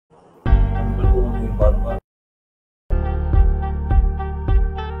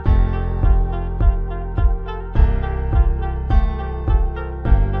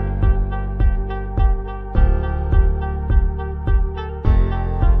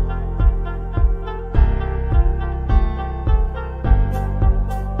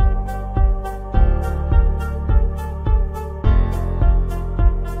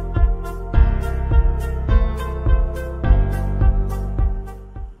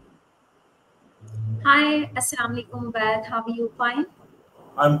Hi, Assalamu alaikum, Ubaid. How are you? Fine?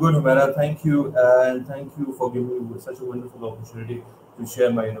 I'm good, Humera. Thank you, and thank you for giving me such a wonderful opportunity to share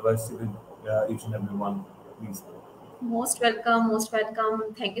my university with each and every one. Please. Most welcome, most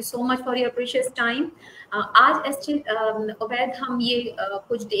welcome. Thank you so much for your precious time. आज उबैद हम ये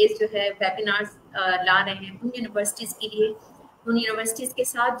कुछ days जो है webinars ला रहे हैं उन universities के लिए, उन यूनिवर्सिटीज़ के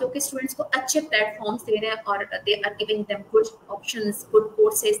साथ जो कि स्टूडेंट्स को अच्छे प्लेटफॉर्म्स दे रहे हैं और they are giving them good options, good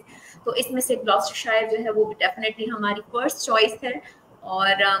courses. तो इसमें से ग्लॉस्टरशायर जो है वो डेफिनेटली हमारी फर्स्ट चॉइस है।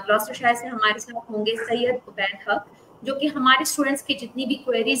 और ग्लॉस्टरशायर से हमारे साथ होंगे सैयद उबैद हक, जो कि हमारे स्टूडेंट्स की जितनी भी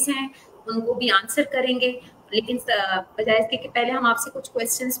क्वेरीज हैं उनको भी आंसर करेंगे। लेकिन बजाय इसके कि पहले हम आपसे कुछ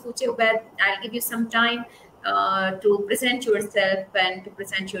क्वेश्चंस पूछे, Ubaid, I give you some time to present yourself and to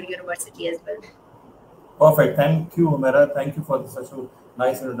present your university as well. Perfect. Thank you, Humera. Thank you for such a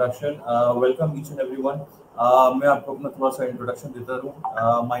nice introduction. Welcome each and everyone. मैं आपको अपना थोड़ा सा introduction देता रहूँ.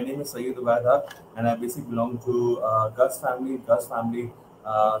 My name is Syed Obaid Haq, and I basically belong to Gus family. Gus family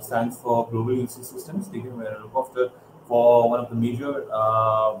stands for Global University Systems. ठीक है, मैं look after for one of the major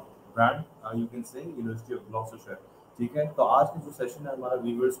brand, you can say University of Gloucestershire. ठीक है, तो आज का जो session है हमारा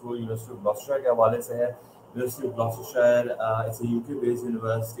व्यूअर्स वो यूनिवर्सिटी ऑफ ग्लॉस्टरशायर के हवाले से है. University of Gloucestershire it's a UK based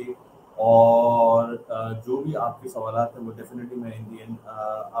university, और जो भी आपके सवालात हैं वो डेफिनेटली मैं इन दी एंड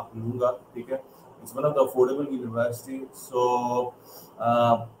आप लूँगा. ठीक है, it's one of the affordable university. So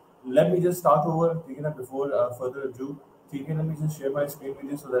let me just start over. ठीक है ना, बिफोर फर्दर डू. ठीक है, let me just share my screen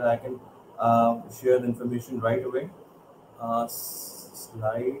with you so that I can share the information right away.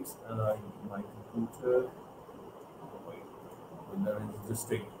 Slides, my computer. Wait, it's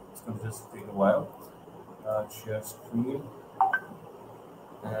going to just take a while. Share screen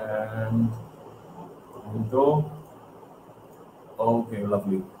and window. Okay,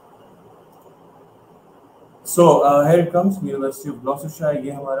 lovely. So here it comes, University of Gloucestershire.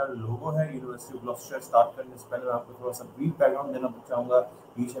 ये हमारा लोगो है. University of Gloucestershire start करने से पहले मैं आपको थोड़ा सा ब्रीफ बैकग्राउंड देना चाहूँगा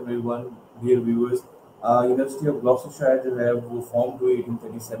each and everyone, dear viewers. University of Gloucestershire जो है वो फॉर्म हुई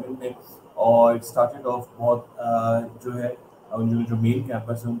 1837 में, और इट स्टार्टेड ऑफ बहुत जो है जो मेन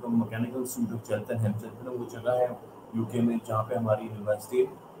कैंपस है उनका मैकेनिकल इंस्टीट्यूट ऑफ चेल्टनहैम वो जगह है यूके में जहाँ पे हमारी यूनिवर्सिटी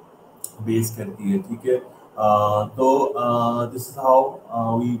बेस करती है. ठीक है, तो this is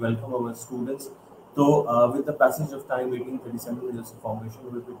how we welcome our students. तो with the passage of time 1837 में जैसे फॉर्मेशन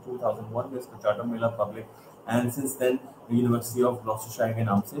हुई, फिर 2001 में इसका चार्टर मिला public, and since then university of Gloucestershire के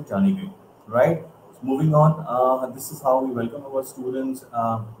नाम से जानी गई. Right, moving on, this is how we welcome our students.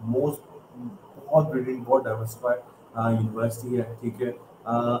 Most बहुत ब्रिलियंट, बहुत डाइवर्सिफाइड यूनिवर्सिटी है. ठीक है,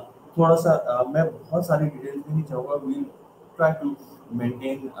 थोड़ा सा मैं बहुत सारी डिटेल्स भी नहीं चाहूँगा. We try to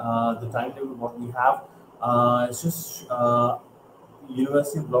maintain the time table what we have. It's just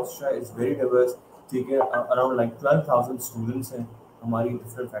university of Gloucestershire is very diverse. ठीक है, अराउंड लाइक 12,000 स्टूडेंट्स हैं हमारी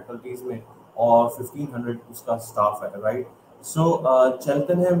डिफरेंट फैकल्टीज में, और 1500 उसका स्टाफ है. राइट, सो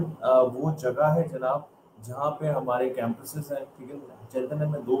चेल्टनहैम वो जगह है जनाब जहाँ पे हमारे कैंपसेस हैं. ठीक है,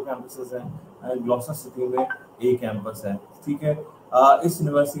 चेल्टनहैम में 2 कैंपसेस हैं, ग्लॉस्टर सिटी में एक कैंपस है. ठीक है, इस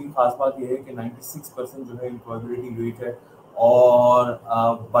यूनिवर्सिटी की खास बात यह है कि 96% जो है एम्प्लॉयबिलिटी रेट है, और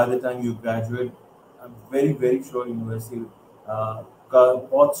by the time you graduate very very sure university का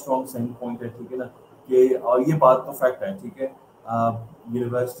बहुत स्ट्रॉन्ग सेलिंग पॉइंट है. ठीक है ना, कि और ये बात तो फैक्ट है. ठीक है,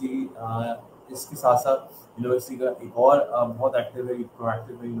 यूनिवर्सिटी इसके साथ साथ यूनिवर्सिटी का एक और बहुत एक्टिव है,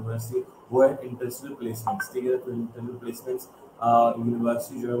 प्रोएक्टिव है यूनिवर्सिटी, वो है इंटरनेशनल प्लेसमेंट्स. ठीक है, तो इंटरनेशनल प्लेसमेंट्स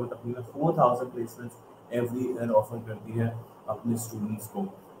यूनिवर्सिटी जो है वो तकरीबन 4000 प्लेसमेंट्स एवरी ईयर ऑफर करती है अपने स्टूडेंट्स को.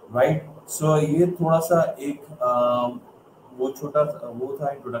 राइट, सो ये थोड़ा सा एक वो छोटा वो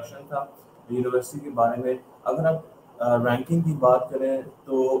था, इंट्रोडक्शन था यूनिवर्सिटी के बारे में. अगर आप रैंकिंग की बात करें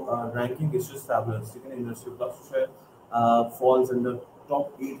तो रैंकिंग इज जस्ट फैबुलस. ठीक है, university of Gloucestershire falls under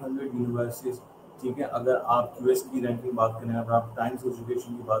top 800 universities. ठीक है, अगर आप यूएस की रैंकिंग बात करें, अगर आप टाइम्स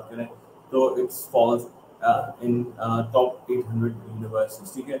एजुकेशन की बात करें, तो it's falls in top 800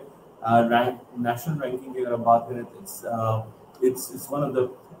 universities. ठीक है, रैंक नेशनल रैंकिंग की अगर आप बात करें तो it's one of the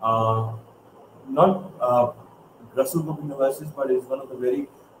not Russell Group universities, but it's one of the very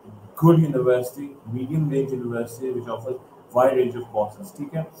good university, medium range university which offers wide range of courses.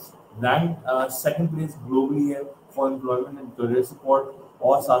 ठीक है, ranked second place globally है for employment and career support,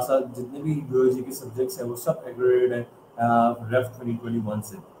 और साथ साथ जितने भी यूएजी के subjects हैं वो सब एग्रेडेड हैं रेफ 2021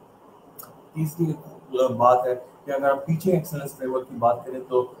 से. तीसरी बात है कि अगर आप टीचिंग एक्सेलेंस फ्रेमवर्क की बात करें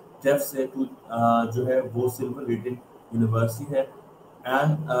तो जेफ से जो है वो सिल्वर रेटेड यूनिवर्सिटी है,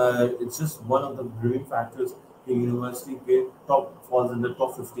 and it's just one of the driving factors कि यूनिवर्सिटी के top falls in the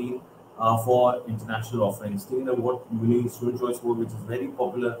top 15 for international offerings. Taking the what winning student choice award, which is very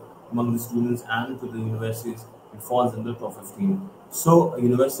popular among the students and to the universities, it falls in the top 15. So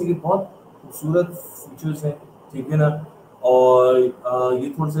university के बहुत खूबसूरत features हैं, ठीक है ना। और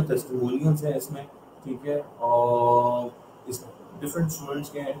ये थोड़े से टेस्टिमोनियल्स हैं इसमें, ठीक है। और इस डिफरेंट स्टूडेंट्स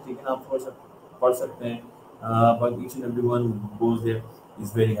के हैं, ठीक है ना, आप थोड़ा सा पढ़ सकते हैं, but each and everyone goes there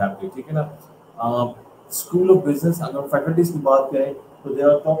is very happy, ठीक है ना। स्कूल ऑफ बिजनेस, अगर फैकल्टीज की बात करें तो there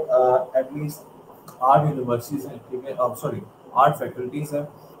are top at least 8 universities हैं, ठीक है, सॉरी 8 फैकल्टीज हैं।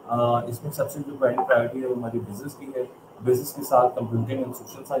 इसमें सबसे जो पहली प्रायोरिटी है वो हमारी बिजनेस की है। बिजनेस के साथ कंप्यूटिंग एंड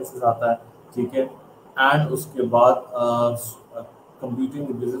सोशल साइंसेज आता है, ठीक है। एंड उसके बाद कंप्यूटिंग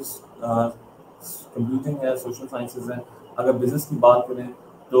बिजनेस, कंप्यूटिंग है, सोशल साइंसेज है। अगर बिजनेस की बात करें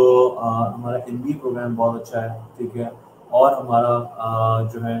तो हमारा MBA प्रोग्राम बहुत अच्छा है, ठीक है। और हमारा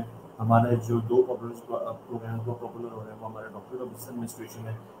जो है हमारे जो 2 प्रोग्राम को पॉपुलर हो रहे हैं वो हमारा डॉक्टर ऑफ बिजनेस एडमिनिस्ट्रेशन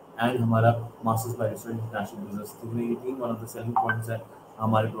है एंड हमारा मास्टर्स बाय इंटरनेशनल बिजनेस, ठीक है। ये 3 one of the selling points है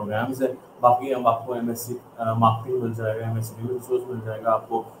हमारे प्रोग्राम्स है। बाकी हम आपको MSc मार्केटिंग मिल जाएगा, MSc ह्यूमन रिसोर्स मिल जाएगा,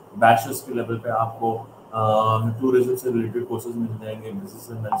 आपको बैचलर्स के लेवल पे आपको टूरिज्म से रिलेटेड कोर्सेज मिल जाएंगे, बिजनेस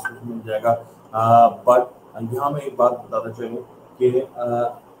मैनेजमेंट मिल जाएगा। बट यहाँ मैं एक बात बताना चाहूँ कि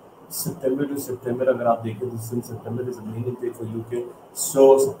सितंबर टू सितंबर अगर आप देखें तो since September is main intake for UK,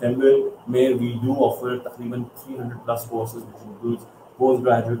 सो सितंबर में वी डू ऑफर तकरीबन 300 plus courses which includes post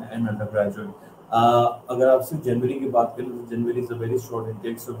graduate and under graduate. अगर आप सिर्फ जनवरी की बात करें तो जनवरी is a very short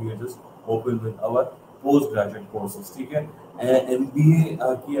intake, so we are just open with our post graduate courses, ठीक है। MBA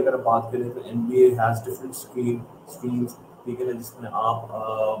की अगर बात करें तो MBA हैज डिफरेंट स्ट्रीम्स, ठीक है ना, जिसमें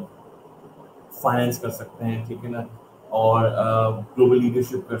आप फाइनेंस कर सकते हैं, ठीक है ना, और ग्लोबल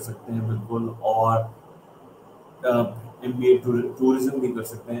लीडरशिप कर सकते हैं बिल्कुल, और MBA टूरिज्म भी कर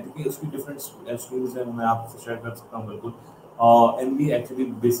सकते हैं, ठीक है। उसकी डिफरेंट स्ट्रीम्स हैं, मैं आपसे शेयर कर सकता हूँ बिल्कुल। और MBA एक्चुअली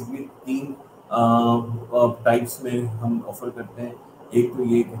बेसिकली 3 टाइप्स में हम ऑफर करते हैं। एक तो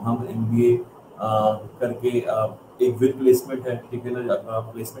ये कि हम MBA करके एक विद प्लेसमेंट है, ठीक है ना। अगर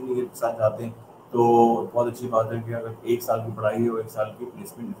आप प्लेसमेंट के साथ जाते हैं तो बहुत अच्छी बात है कि अगर 1 साल की पढ़ाई है और 1 साल की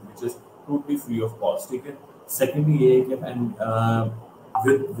placement which is totally free of cost, ठीक है। सेकेंडली ये है कि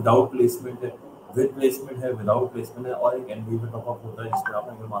विदाउट प्लेसमेंट है, विद प्लेसमेंट है, विदाउट प्लेसमेंट है, और एक MBA में टॉपअप होता है जिसमें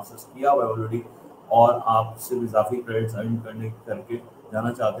आपने मास्टर्स किया हुआ है ऑलरेडी और आप सिर्फ इजाफी क्रेडिट्स अर्न करके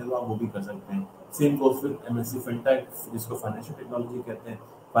जाना चाहते हैं तो आप वो भी कर सकते हैं। Same goes with MSc fintech, जिसको फाइनेंशियल टेक्नोलॉजी कहते हैं।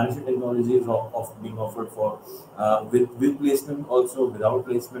 Financial technology is of being offered for with placement also, without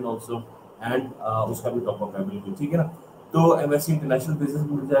placement also, and उसका भी टॉपअप है बिल्कुल, ठीक है ना। तो MSc इंटरनेशनल बिजनेस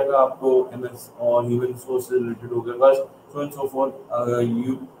मिल जाएगा आपको, MS और ह्यूमन रिसोर्स से रिलेटेड हो गया, बस सो एंड सो फॉर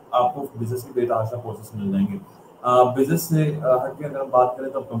आपको बिजनेस के बेतहाशा कोर्सेज मिल जाएंगे। बिजनेस से हट के अगर हम बात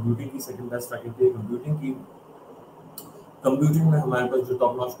करें तो कंप्यूटिंग की सेकंड बेस्ट फैकल्टी है कंप्यूटिंग की। कंप्यूटिंग में हमारे पास जो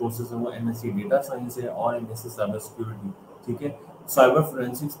टॉप नॉच कोर्सेज हैं वो MSc डेटा साइंस है और MSc साइबर सिक्योरिटी, ठीक है। साइबर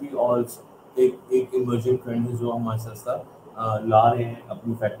फोरेंसिक्स भी और एक इमर्जिंग ट्रेंड है जो हमारे साथ ला रहे हैं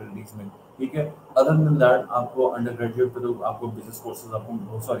अपनी फैकल्टीज में, ठीक है। अदर देन दैट आपको अंडर ग्रेजुएट पे तो आपको बिजनेस कोर्सेज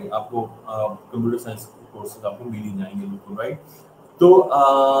आपको कंप्यूटर साइंस कोर्सेज आपको मिल ही जाएंगे बिल्कुल, राइट। तो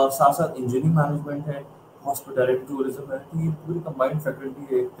साथ साथ इंजीनियरिंग मैनेजमेंट है, हॉस्पिटैलिटी टूरिज्म है, तो ये पूरी कंबाइंड फैकल्टी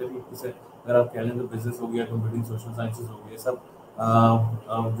है एक तरीके से। अगर आप कह लें तो बिजनेस हो गया, कंप्यूटिंग, सोशल साइंसेज हो गया, सब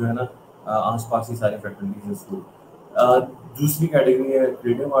जो है ना आसपास ही सारी फैकल्टीज है स्कूल। दूसरी कैटेगरी है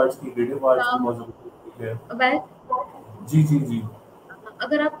क्रिएटिव आर्ट्स की। क्रिएटिव आर्ट्स की बहुत ज़रूरी है। अबैद, जी जी जी।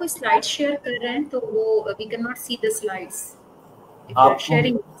 अगर आप कोई स्लाइड शेयर कर रहे हैं तो वो we can not see the slides if you are आपको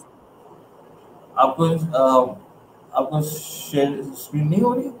शेयरिंग। आपको आपको शेयर स्क्रीन नहीं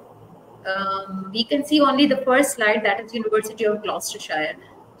हो रही? We can see only the first slide, that is University of Gloucestershire.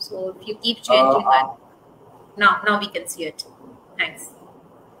 So if you keep changing that, now we can see it. Thanks.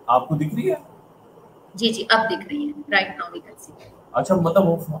 आपको दिख रही है? जी जी अब दिख रही है, right now we can see. अच्छा, मतलब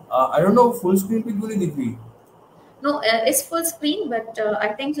I don't know full screen पे क्यों नहीं दिख रही? No, it's full screen, but I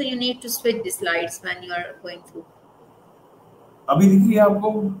think so you need to switch the slides when you are going through. अभी दिख रही है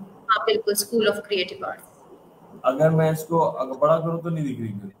आपको? हाँ बिल्कुल, School of Creative Arts. अगर मैं इसको अगर बड़ा करूं तो नहीं दिख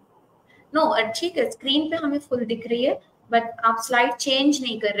रही फिर? नो ठीक है, स्क्रीन पे हमें फुल दिख रही है, बट आप स्लाइड चेंज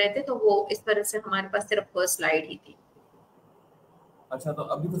नहीं कर रहे थे तो वो इस तरह से हमारे पास सिर्फ फर्स्ट स्लाइड ही थी। अच्छा, तो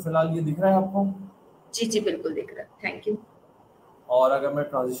अभी तो फिलहाल ये दिख रहा है आपको? जी जी बिल्कुल दिख रहा है, थैंक यू। और अगर मैं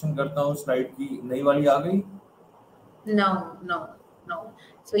ट्रांजिशन करता हूँ स्लाइड की नई वाली आ गई? No no no,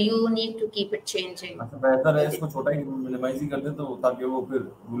 so you need to keep it changing. अच्छा, बेहतर है इसको छोटा ही मिनिमाइज ही कर दे तो ताकि वो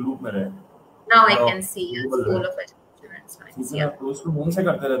फिर लूप में रहे। Now I can see School of Education and Science, ठीक है, तो उसको मुंह से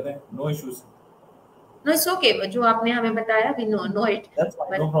करते रहते हैं, no issues. No it's okay, जो आपने हमें बताया we know it, that's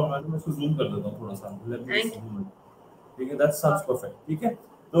fine, no problem. मैं इसको जूम कर देता हूं थोड़ा सा, लेट मी जूम इट, ठीक है। दैट साउंड्स परफेक्ट, ठीक है।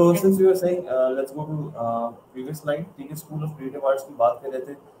 तो since you are saying let's go to previous slide, ठीक है। स्कूल ऑफ क्रिएटिव आर्ट्स की बात कर रहे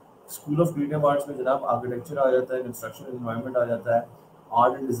थे। स्कूल ऑफ क्रिएटिव आर्ट्स में जनाब आर्किटेक्चर आ जाता है, कंस्ट्रक्शन एनवायरनमेंट आ जाता है,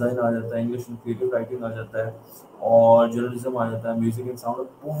 आर्ट एंड डिज़ाइन आ जाता है, इंग्लिश एंड क्रिएटिव राइटिंग आ जाता है, और जर्नलिज्म आ जाता है, म्यूजिक एंड साउंड,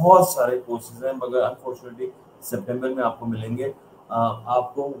 बहुत सारे कोर्सेज हैं, मगर अनफॉर्चुनेटली सितंबर में आपको मिलेंगे,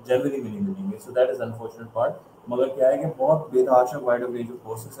 आपको जनवरी में नहीं मिलेंगे, so that is unfortunate part. मगर क्या है कि बहुत बेतहाशा वाइड रेंज ऑफ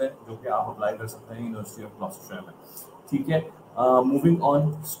कोर्सेज हैं जो कि आप अप्लाई कर सकते हैं यूनिवर्सिटी ऑफ ग्लॉस्टरशायर में, ठीक है। Moving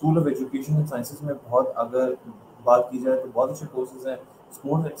on, school of education and sciences में बहुत अगर बात की जाए तो बहुत अच्छे कोर्सेज हैं।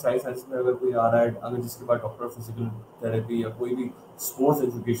 स्पोर्ट्स एक्सरसाइज साइंस में अगर कोई आ रहा है, अगर जिसके पास डॉक्टर फिजिकल थेरेपी या कोई भी स्पोर्ट्स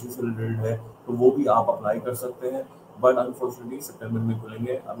एजुकेशन से रिलेटेड है, तो वो भी आप अप्लाई कर सकते हैं, बट अनफॉर्चुनेटली सितंबर में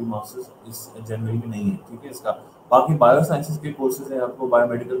खुलेंगे, अभी मास्टर्स इस जनवरी में नहीं है, ठीक है इसका। बाकी बायो साइंसेज के कोर्सेज हैं, आपको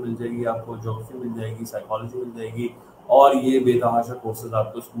बायोमेडिकल मिल जाएगी, आपको ज्योग्राफी मिल जाएगी, साइकोलॉजी मिल जाएगी, और ये बेतहाशा कोर्सेज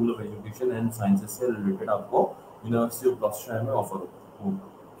आपको school of education and sciences से रिलेटेड आपको यूनिवर्सिटी ऑफ ग्लॉस्टरशायर में ऑफर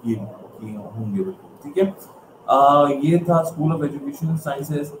होंगे, बिल्कुल, ठीक है। ये था school of education and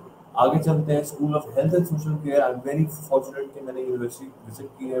sciences. आगे चलते हैं school of health and social care. I am very fortunate कि मैंने यूनिवर्सिटी विजिट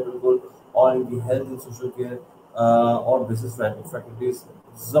की है, बिल्कुल, और इनकी हेल्थ एंड सोशल केयर और बिजनेस फैकल्टीज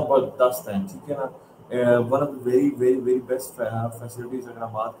ज़बरदस्त हैं, ठीक है ना। One of the very very very best facilities अगर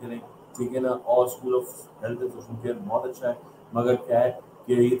आप बात करें, ठीक है ना, और school of health and social care बहुत अच्छा है, मगर क्या है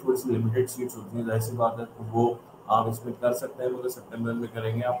कि ये थोड़ी सी लिमिटेड सीट्स होती हैं, जाहिर सी बात है, तो वो आप इसमें कर सकते हैं, मगर सितंबर में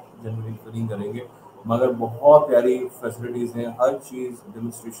करेंगे, आप जनवरी में नहीं करेंगे, मगर बहुत प्यारी फैसिलिटीज़ हैं, हर चीज़,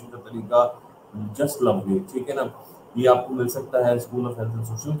 डेमोन्स्ट्रेशन का तरीका जस्ट लवली, ठीक है ना। ये आपको मिल सकता है school of health and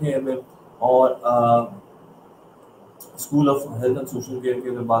social care में। और school of health and social care की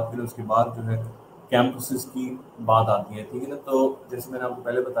अगर बात करें, उसके बाद जो है कैंपसेस की बात आती है, ठीक है ना। तो जैसे मैंने आपको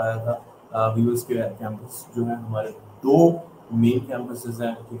पहले बताया था, व्यूअर्स के कैंपस जो है हमारे 2 मेन कैंपसेस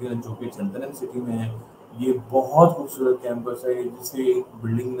हैं, ठीक है ना, जो कि चंदन सिटी में है। ये बहुत खूबसूरत कैंपस है, जिसे एक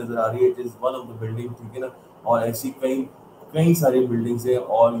बिल्डिंग नज़र आ रही है, it is one of the building, ठीक है ना, और ऐसी कई कई सारी बिल्डिंग्स हैं,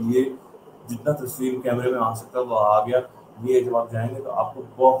 और ये जितना तस्वीर कैमरे में आ सकता है वो आ गया। ये जब आप जाएंगे तो आपको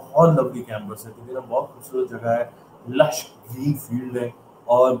बहुत लवली कैंपस है, ठीक है ना, बहुत खूबसूरत जगह है, लश ग्रीन फील्ड है,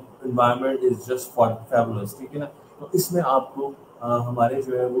 और एनवायरनमेंट इज जस्ट फैबुलस, ठीक है ना। तो इसमें आपको हमारे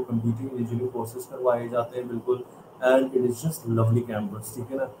जो है वो कंप्यूटिंग इंजीनियरिंग कोर्सेज करवाए जाते हैं, बिल्कुल, and it is just lovely campus,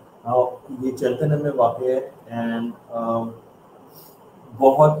 ठीक है ना। ये चैल्टन में वाक़ है, एंड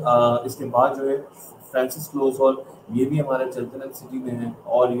बहुत इसके बाद जो है फ्रांसिस क्लोज हॉल, ये भी हमारे चैल्टन सिटी में है,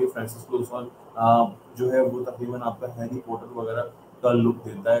 और ये फ्रांसिस क्लोज हॉल जो है वो तकरीबन आपका हैरी पॉटर वगैरह का लुक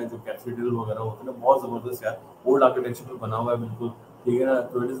देता है, जो कैथेड्रल वगैरह होते हैं ना, बहुत ज़बरदस्त यार, ओल्ड आर्किटेक्चर में बना हुआ है, बिल्कुल, ठीक है ना।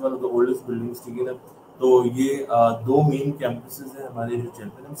 तो it is one of the oldest buildings, ठीक है ना। तो ये 2 मेन कैंपसेस हैं हमारे जो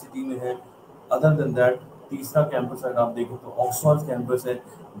चैल्टन सिटी में है। अदर देन दैट, तीसरा कैंपस अगर आप देखें तो ऑक्सफोर्ड कैंपस है।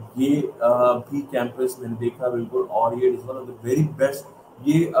 ये भी कैंपस मैंने देखा, बिल्कुल, और ये is one of the very best.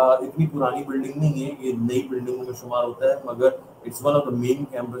 ये इतनी पुरानी बिल्डिंग नहीं है, ये नई बिल्डिंगों में शुमार होता है, मगर it's one of the main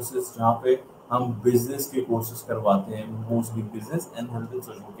campuses जहाँ पे हम बिजनेस के कोर्सेज करवाते हैं, mostly business and health and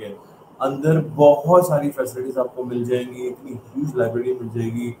social care. अंदर बहुत सारी फैसिलिटीज आपको मिल जाएंगी, इतनी ह्यूज लाइब्रेरी मिल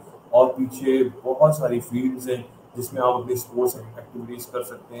जाएगी, और पीछे बहुत सारी फील्ड्स हैं जिसमें आप अपनी स्पोर्ट्स एक्टिविटीज कर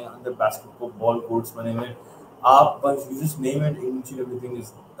सकते हैं। अंदर बास्केटबॉल कोर्ट्स बने हुए हैं, आप बस you just name it, each and everything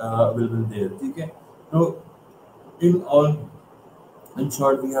is available there, ठीक है। तो in all, in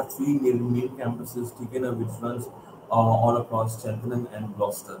short, we have 3 main campuses, ठीक है ना, which runs all across Cheltenham and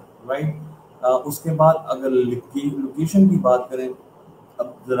Gloucester, right? उसके बाद अगर लोकेशन की बात करें,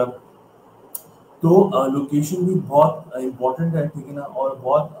 अब जरा, तो लोकेशन भी बहुत इम्पोर्टेंट है, ठीक है ना, और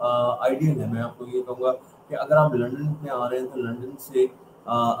बहुत आइडियल है। मैं आपको ये कहूँगा कि अगर आप लंदन में आ रहे हैं, तो लंदन से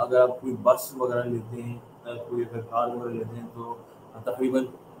अगर आप कोई बस वगैरह लेते हैं, कोई अगर कार वगैरह लेते हैं, तो तकरीबन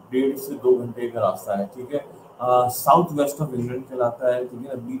 1.5 से 2 घंटे का रास्ता है, ठीक है। साउथ वेस्ट ऑफ इंग्लैंड कहलाता है, ठीक है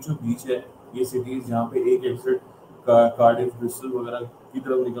ना, बीचों बीच है ये सिटीज़, जहाँ पे एक एग्जिट कार्डिफ ब्रिस्टल वगैरह की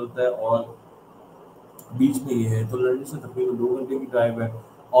तरफ निकलता है, और बीच में ये है। तो लंदन से तकरीबन 2 घंटे की ड्राइव है,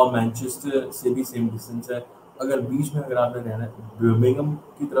 और मैनचेस्टर से भी सेम डिस्टेंस है। अगर बीच में अगर आपने रहना है, बर्मिंघम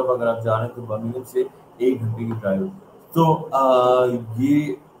की तरफ अगर आप जा रहे हैं, तो बर्मिंघम से 1 घंटे की ड्राइव। तो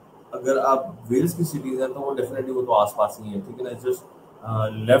ये अगर आप वेल्स की सिटीज़ हैं, तो वो डेफिनेटली वो तो आसपास ही है, ठीक है ना, जस्ट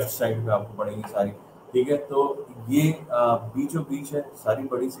लेफ्ट साइड पे आपको पड़ेंगी सारी, ठीक है। तो ये बीचों बीच है सारी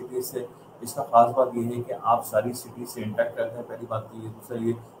बड़ी सिटीज़ से। इसका खास बात ये है कि आप सारी सिटी से इंटैक्ट करते हैं, पहली बात तो ये। दूसरा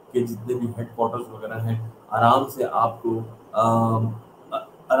ये कि जितने भी हेडक्वार्टर्स वगैरह हैं, आराम से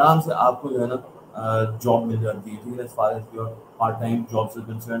आपको जो है ना जॉब मिल जाती है, ठीक है, as far as your part time jobs is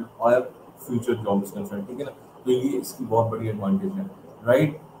concern और फ्यूचर जॉब इज कंसर्न, ठीक है ना। तो ये इसकी बहुत बड़ी एडवांटेज है,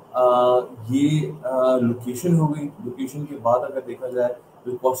 राइट। ये लोकेशन हो गई। लोकेशन के बाद अगर देखा जाए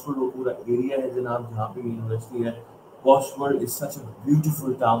तो कॉस्टवर्ड वो पूरा एरिया है जनाब, जहाँ पे यूनिवर्सिटी है। कॉस्टवर्ड is such a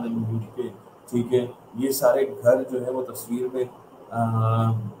beautiful town in UK, ठीक है। ये सारे घर जो है वो तस्वीर में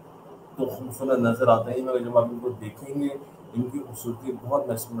तो खूबसूरत नज़र आते हैं, मगर जब आप इनको देखेंगे इनकी खूबसूरती बहुत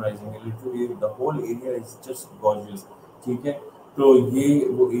मेस्मराइजिंग है, literally the whole area is just gorgeous. ठीक है, तो ये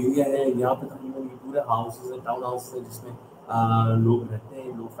वो एरिया है, यहाँ पे तकरीबन ये पूरे हाउसेज हैं, टाउन हाउसेज है, जिसमें लोग रहते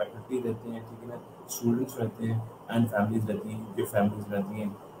हैं, लोग फैकल्टी रहते हैं, ठीक है ना, स्टूडेंट्स रहते हैं एंड फैमिलीज रहती हैं, उनके फैमिलीज रहती हैं,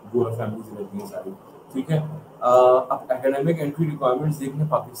 गोरा फैमिलीज रहती हैं सारी। ठीक है, अब एकेडमिक एंट्री रिक्वायरमेंट्स देखें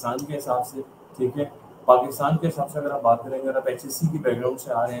पाकिस्तान के हिसाब से। ठीक है, पाकिस्तान के हिसाब से अगर आप बात करें, अगर आप HSC की बैकग्राउंड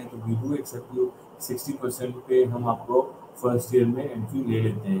से आ रहे हैं तो वी डू एक्सेप्ट यू, 60% पे हम आपको फर्स्ट ईयर में एंट्री ले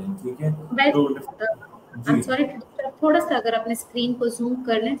लेते हैं। ठीक है, तो जी सॉरी, थोड़ा सा अगर अपने स्क्रीन को जूम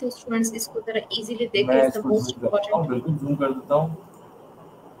कर लें तो स्टूडेंट्स इसको जरा इजीली देखें, मैं इज द इसको मोस्ट जूम करता हूँ, इम्पोर्टेंट। बिल्कुल जूम कर देता हूँ।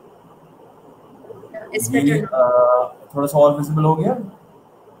 इट्स ये बेटर नाउ। थोड़ा सा और विजिबल हो गया।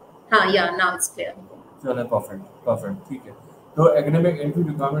 हाँ, या नाउ इट्स क्लियर। चलो परफेक्ट परफेक्ट, ठीक है। तो एकेडमिक एंट्री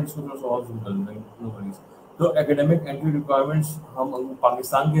रिक्वायरमेंट्स को थोड़ा सा और जूम कर लेंगे, नो वरीज। तो एकेडमिक एंट्री रिक्वायरमेंट्स हम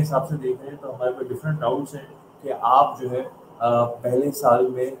पाकिस्तान के हिसाब से देख रहे हैं तो हमारे पास डिफरेंट राउट्स हैं कि आप जो है पहले साल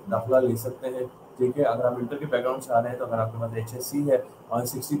में दाखिला ले सकते हैं। ठीक है, अगर आप इंटर के बैकग्राउंड से आ रहे हैं तो अगर आपके पास HSC है और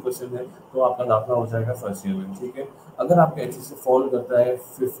 60% है तो आपका दाखिला हो जाएगा फर्स्ट ईयर में। ठीक है, अगर आपका HSC फॉल करता है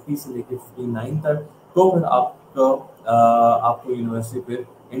 50 से लेकर 59 तक तो फिर आपको यूनिवर्सिटी फिर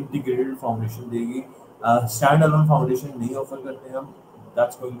इंटीग्रेटेड फाउंडेशन देगी। स्टैंड अलोन फाउंडेशन नहीं ऑफर करते हम,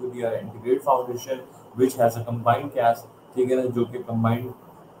 that's going to be a integrated foundation which has a combined cast. ठीक है ना, जो कि कंबाइंड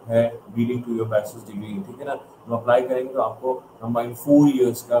है leading to your bachelors degree. ठीक है ना, तो अप्लाई करेंगे तो आपको कंबाइंड 4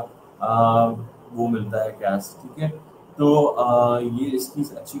 इयर्स का वो मिलता है कैश। ठीक है, तो ये इसकी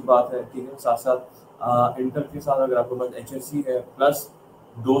अच्छी बात है। ठीक है, साथ साथ इंटर के साथ अगर आपके पास HSC है प्लस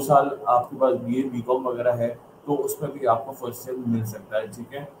 2 साल आपके पास BA BCom वगैरह है तो उसमें भी आपको फर्स्ट ईयर मिल सकता है।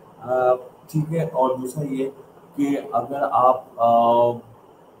 ठीक है, ठीक है, और दूसरा ये कि अगर आप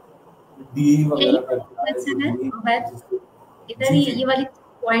DA यही वगैरह करके आ रहे हैं तो क्वेश्चन है DA अवैध, इधर जी ही जी ये वाली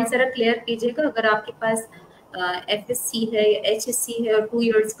पॉइंट जरा क्लियर कीजिएगा। अगर आपके पास FSC है या HSC है और 2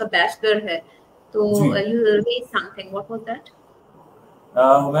 इयर्स का बैचलर है तो जी you raise something, what was that?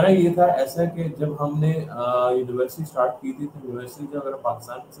 हमारा ये था ऐसा कि जब हमने यूनिवर्सिटी स्टार्ट की थी तो यूनिवर्सिटी जब अगर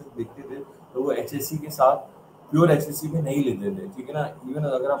पाकिस्तान में से देखते थे तो वो HSC के साथ प्योर HSC में नहीं लेते थे। ठीक है ना, इवन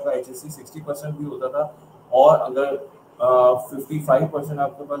अगर आपका HSC 60% भी होता था और अगर 55%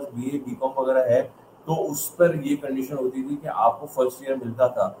 आपके पास BA BCom वगैरह है तो उस पर ये कंडीशन होती थी कि आपको फर्स्ट ईयर मिलता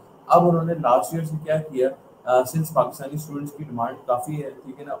था। अब उन्होंने लास्ट ईयर से क्या किया, सिंस पाकिस्तानी स्टूडेंट्स की डिमांड काफ़ी है,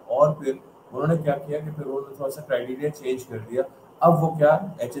 ठीक है ना, और फिर उन्होंने क्या किया कि फिर उन्होंने थोड़ा सा क्राइटेरिया चेंज कर दिया। अब वो क्या,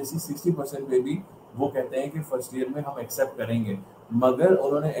 HSC 60% पे भी वो कहते हैं कि फर्स्ट ईयर में हम एक्सेप्ट करेंगे, मगर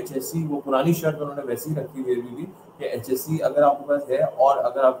उन्होंने HSC वो पुरानी शर्त उन्होंने वैसी ही रखी हुई भी कि HSC अगर आपके पास है और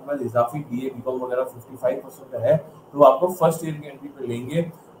अगर आपके पास इजाफी BA BCom वगैरह 55% का है तो आपको फर्स्ट ईयर की एंट्री पे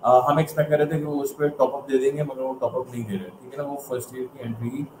लेंगे। हम एक्सपेक्ट कर रहे थे कि वो उस पर टॉप अप दे देंगे, मगर वो टॉप अप नहीं दे रहे। ठीक है ना, वो फर्स्ट ईयर की एंट्री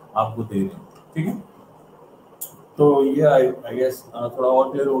ही आपको दे रहे हैं। ठीक है, तो ये आई गेस थोड़ा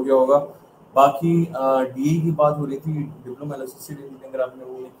और क्लियर हो गया होगा। बाकी DE की बात हो रही थी, डिप्लोमा इन असिस्टेड इंजीनियरिंग, अगर आपने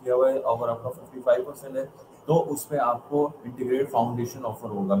वो नहीं किया हुआ है और आपका 55% है तो उस पर आपको इंटीग्रेटेड फाउंडेशन ऑफर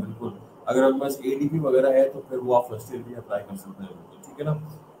होगा। बिल्कुल, अगर आपके पास ADP वगैरह है तो फिर वो आप फर्स्ट ईयर भी अप्लाई कर सकते हैं। ठीक है ना,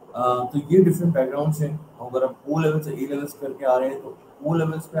 तो ये डिफरेंट बैकग्राउंड हैं। अगर आप O लेवल से A लेवल्स करके आ रहे हैं तो O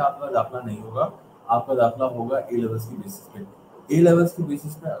लेवल्स पे आपका दाखिला नहीं होगा, आपका दाखिला होगा A लेवल्स की बेसिस पे। A लेवल्स की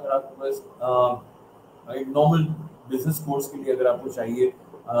बेसिस पे अगर आपके पास एक नॉर्मल बिजनेस कोर्स के लिए अगर आपको चाहिए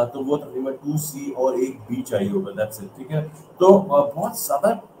तो वो तकरीबन 2C और 1B चाहिए होगा, दैट्स इट। ठीक है, तो बहुत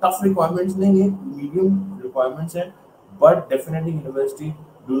ज़्यादा टफ रिक्वायरमेंट्स नहीं है, मीडियम रिक्वायरमेंट्स हैं, but definitely university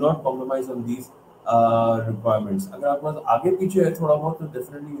do not compromise on these requirements. अगर आपके पास आगे पीछे है थोड़ा बहुत तो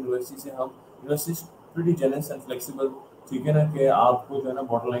डेफिनेटली यूनिवर्सिटी से हम university pretty generous and flexible. ठीक है ना, कि आपको जो है ना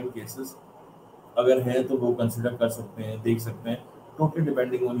बॉर्डर लाइन केसेस अगर हैं तो वो कंसिडर कर सकते हैं, देख सकते हैं, totally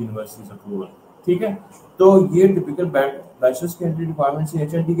depending on universities approval. ठीक है, तो ये टिपिकल बैचलर्स की एंट्री रिक्वायरमेंट्स है।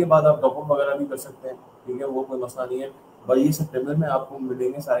 HND के बाद आप टॉपअप वगैरह भी कर सकते हैं। ठीक है, वो कोई मसला नहीं है, पर ये सितंबर में आपको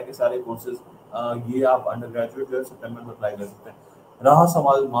मिलेंगे सारे के सारे कोर्सेज। ये आप अंडर ग्रेजुएट जो है सितंबर में अप्लाई कर सकते हैं। रहा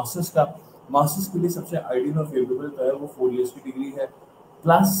सवाल मास्टर्स का, मास्टर्स के लिए सबसे आइडियल और फेवरेबल तो है वो 4 इयर्स की डिग्री है,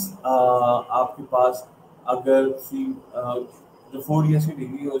 प्लस आपके पास अगर जो 4 इयर्स की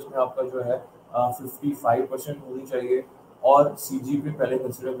डिग्री है उसमें आपका जो है 55% होनी चाहिए और CGPA पहले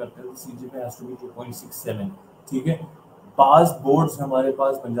कंसिडर करते हैं तो CGPA हैज टू बी 2.67। ठीक है, पास बोर्ड्स हमारे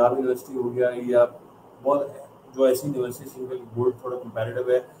पास पंजाब यूनिवर्सिटी हो गया या बहुत जो ऐसी यूनिवर्सिटी जिनका बोर्ड थोड़ा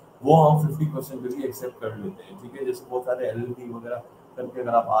कंपैरेटिव है वो हम 50% पे भी एक्सेप्ट कर लेते हैं। ठीक है, जैसे बहुत सारे LLB वगैरह करके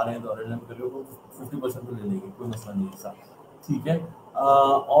अगर आप आ रहे हैं तो LLM कर रहे हो तो 50% तो ले लेंगे, कोई मसला नहीं है ऐसा। ठीक है,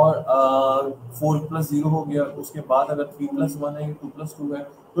 और 4+0 हो गया, उसके बाद अगर 3+1 है, 2+2 है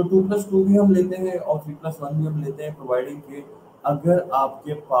तो 2+2 भी हम लेते हैं और 3+1 भी हम लेते हैं, प्रोवाइडिंग के अगर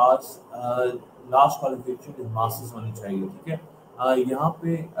आपके पास लास्ट क्वालिफिकेशन इज मास्टर्स होनी चाहिए, ठीक है। यहाँ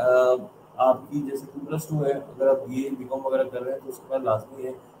पे आपकी जैसे 2+2 है, अगर आप BA BCom वगैरह कर रहे हैं तो उसके बाद लाजमी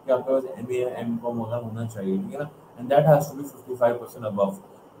है कि आपके पास MA या MCom वगैरह होना चाहिए, ठीक है ना। And that has to be 55% above.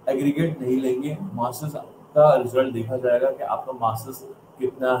 Aggregate नहीं लेंगे, मास्टर्स का रिजल्ट देखा जाएगा कि आपका मास्टर्स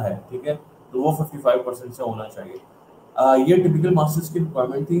कितना है, ठीक है, तो वो 55% से होना चाहिए। ये टिपिकल मास्टर्स की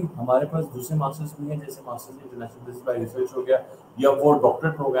रिक्वायरमेंट थी। हमारे पास दूसरे मास्टर्स भी हैं, जैसे masters international business by research हो गया, या वो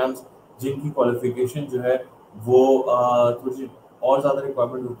डॉक्टरेट प्रोग्राम्स जिनकी क्वालिफिकेशन जो है वो थोड़ी सी और ज़्यादा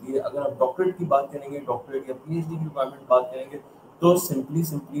रिक्वायरमेंट होती है। अगर आप डॉक्टरेट की बात करेंगे, डॉक्टरेट या PhD की रिक्वायरमेंट बात करेंगे, तो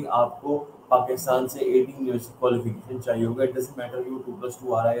सिंपली आपको पाकिस्तान से 18 ईयर्स की क्वालिफिकेशन चाहिए होगा। इट डजंट मैटर कि वो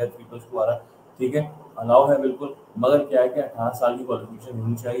 2+2 आ रहा है या 3+2 आ रहा है, ठीक है, अलाउ है बिल्कुल, मगर क्या है कि 18 साल की क्वालिफिकेशन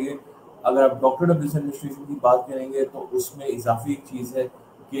होनी चाहिए। अगर आप डॉक्टरेट ऑफ बिजनेस एडमिनिस्ट्रेशन की बात करेंगे तो उसमें इजाफी एक चीज़ है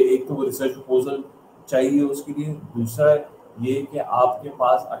कि एक तो वो रिसर्च प्रपोजल चाहिए उसके लिए, दूसरा ये कि आपके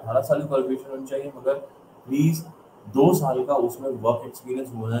पास 18 साल की क्वालिफिकेशन होनी चाहिए, मगर प्लीज़ 2 साल का उसमें वर्क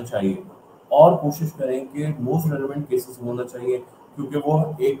एक्सपीरियंस होना चाहिए। और कोशिश करें कि मोस्ट रेलेवेंट केसेस होना चाहिए, क्योंकि वो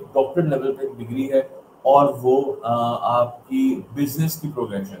एक डॉक्टरेट लेवल पे डिग्री है और वो आपकी बिजनेस की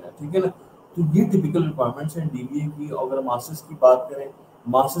प्रोग्रेशन है, ठीक है ना। तो ये टिपिकल रिक्वायरमेंट्स हैं DBA की। अगर मास्टर्स की बात करें,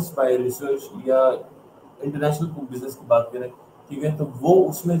 मास्टर्स बाय रिसर्च या इंटरनेशनल बिजनेस की बात करें, ठीक है, तो वो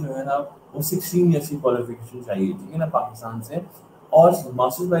उसमें जो है ना वो 16 ईयर्स की क्वालिफिकेशन चाहिए, ठीक है ना, पाकिस्तान से। और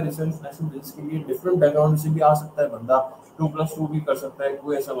masters bye research international business के लिए डिफरेंट बैकग्राउंड से भी आ सकता है बंदा, 2+2 भी कर सकता है,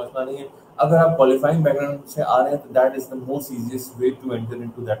 कोई ऐसा मसला नहीं है। अगर आप क्वालिफाइंग बैकग्राउंड से आ रहे हैं तो that is the most easiest way to enter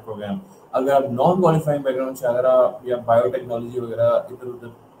into that programme. अगर आप नॉन क्वालिफाइंग बैकग्राउंड से, अगर आप या बायोटेक्नोलॉजी वगैरह इधर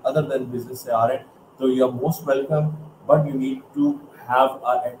उधर अदर देन बिजनेस से आ रहे हैं, तो you are most welcome, but you need to have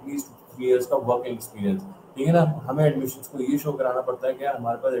at least 3 years का वर्किंग एक्सपीरियंस, ठीक है ना। हमें एडमिशंस को ये शो कराना पड़ता है कि यार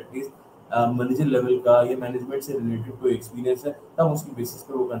हमारे पास एटलीस्ट मैनेजर लेवल का या मैनेजमेंट से रिलेटेड कोई एक्सपीरियंस है, तब उसकी बेसिस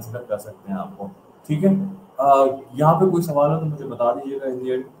पे वो कंसिडर कर सकते हैं आपको, ठीक है। यहाँ पे कोई सवाल हो तो मुझे बता दीजिएगा इन द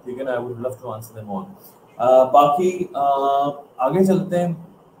एंड, ठीक है ना, I would love to answer them all. बाकी आगे चलते हैं।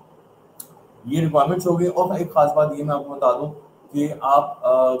 ये रिक्वायरमेंट्स हो गई। और एक खास बात ये मैं आपको बता दूं कि आप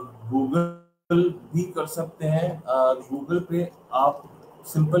गूगल भी कर सकते हैं। गूगल पे आप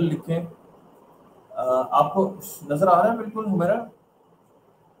सिंपल लिखें, आपको नजर आ रहा है बिल्कुल हमारा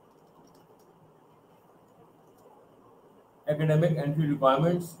academic entry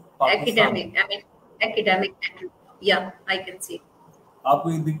requirements Pakistan. academic, yeah, I can see. आपको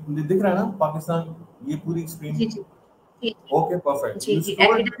ये दिख रहा है ना पाकिस्तान, ये पूरी स्क्रीन? जी जी जी ओके परफेक्ट। जी जी,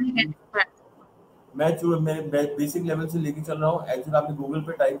 academic मैं बेसिक लेवल से लेके चल रहा हूँ। एक्चुअली आपने गूगल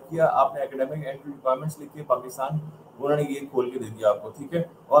पे टाइप किया, आपने एकेडमिक एंट्री रिक्वायरमेंट्स लिख के पाकिस्तान, उन्होंने ये खोल के दे दिया आपको, ठीक है।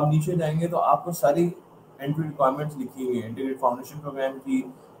 और आप नीचे जाएंगे तो आपको सारी एंट्री रिक्वायरमेंट्स लिखी हुई है, इंटीग्रेटेड फाउंडेशन प्रोग्राम की,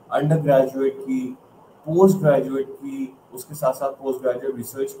 अंडर ग्रेजुएट की, पोस्ट ग्रेजुएट की, उसके साथ साथ पोस्ट ग्रेजुएट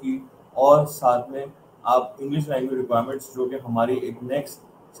रिसर्च की, और साथ में आप इंग्लिश लैंग्वेज रिक्वायरमेंट्स, जो कि हमारी एक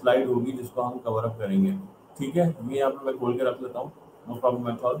नेक्स्ट स्लाइड होगी जिसको हम कवर अप करेंगे, ठीक है। ये यहाँ पे मैं खोल के रख लेता हूँ, नो प्रॉब्लम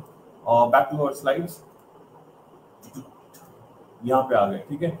एट ऑल। और बैक टू आवर स्लाइड्स, यहाँ पे आ गए,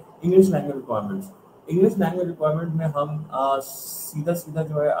 ठीक है। English language requirements, English language requirement में हम सीधा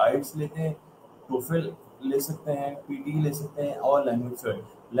जो है आइट्स लेते हैं, टोफल ले सकते हैं, PT ले सकते हैं, और लैंग्वेज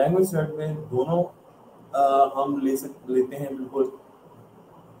सर्ट। लैंग्वेज सर्ट में दोनों हम लेते हैं बिल्कुल,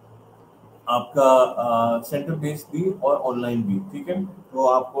 आपका सेंटर बेस्ड भी और ऑनलाइन भी, ठीक है। तो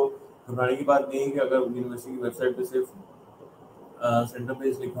आपको घबराने की बात नहीं है कि अगर यूनिवर्सिटी की वेबसाइट पे सिर्फ सेंटर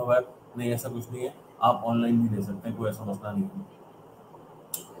बेस्ड लिखा हुआ है, नहीं, ऐसा कुछ नहीं है, आप ऑनलाइन भी ले सकते हैं, कोई ऐसा मसला नहीं है।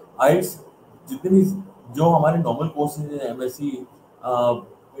 आइट्स जितने भी जो हमारे नॉर्मल कोर्सेज हैं, MSc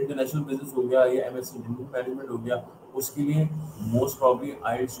इंटरनेशनल बिजनेस हो गया या MSc इंटरनेशनल मैनेजमेंट हो गया, उसके लिए मोस्ट प्रॉब्ली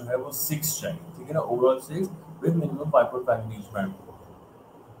आइट्स जो है वो 6 चाहिए, ठीक है ना, overall 6 with minimum 5.5 in each band.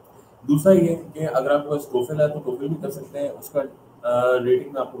 दूसरा ये कि अगर आपके पास टोफल है तो टोफल भी कर सकते हैं, उसका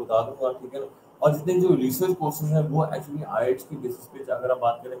रेटिंग मैं आपको बता दूंगा, ठीक है ना। और जितने जो रिसर्च कोर्सेज हैं वो एक्चुअली आईएल्टीएस की बेसिस पे अगर आप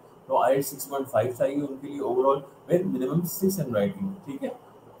बात करें तो आईएल्टीएस 6.5 चाहिए उनके लिए overall, with minimum 6 in writing, ठीक है।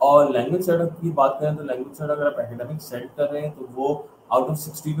 और लैंग्वेज सेट की बात करें तो लैंग्वेज सेट अगर आप एकेडमिक सेट कर रहे हैं तो वो आउट ऑफ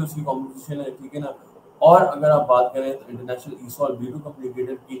 60 पे उसकी कॉम्पिटिशन है, ठीक है ना। और अगर आप बात करें तो इंटरनेशनल ईसॉल B2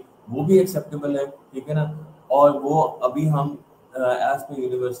 कम्प्लीटेड की, वो भी एक्सेप्टेबल है, ठीक है ना। और वो अभी हम एज पर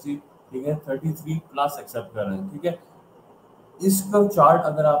यूनिवर्सिटी, ठीक है, 33 प्लस एक्सेप्ट कर रहे हैं, ठीक है। इसका चार्ट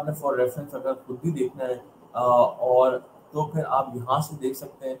अगर आपने फॉर रेफरेंस अगर खुद भी देखना है और तो फिर आप यहाँ से देख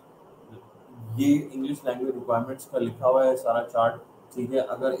सकते हैं, ये इंग्लिश लैंग्वेज रिक्वायरमेंट्स का लिखा हुआ है सारा चार्ट, ठीक है।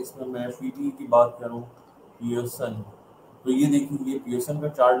 अगर इसमें मैं PT की बात करूँ, पियर्सन, तो ये देखिए, ये पियर्सन का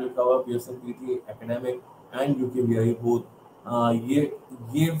चार्ट लिखा हुआ है, Pearson PT academic and UKVI both.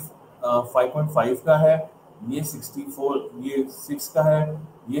 ये 5.5 का है, ये 64, ये 6 का है,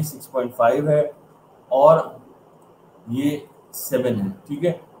 ये 6.5 है और ये 7 है। ठीक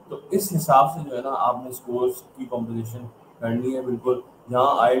है, तो इस हिसाब से जो है ना आपने स्कोर्स की कॉम्पोजिशन करनी है। बिल्कुल,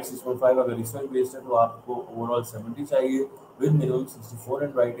 यहाँ IELTS 6.5 अगर रिसर्च बेस्ड है तो आपको ओवरऑल 70 चाहिए with minimum 64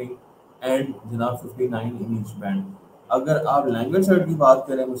 in writing and जनाब 59 इन ईच बैंड। अगर आप लैंग्वेज सर्ट की बात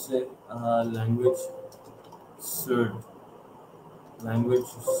करें मुझसे, लैंग्वेज सर्ट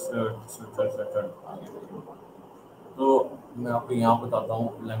आगे तो मैं आपको यहाँ बताता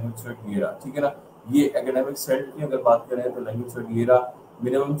हूँ लैंग्वेज सर्ट ये रहा। ठीक है ना, ये एकेडमिक सेट की अगर बात करें तो लैंग्वेज सर्ट ये रहा,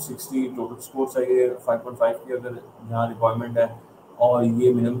 मिनिमम 60 टोटल स्कोर चाहिए, 5.5 की अगर यहाँ रिक्वायरमेंट है, और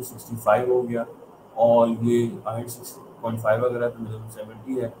ये मिनिमम 65 हो गया, और ये IELTS 6.5 अगर है तो मिनिमम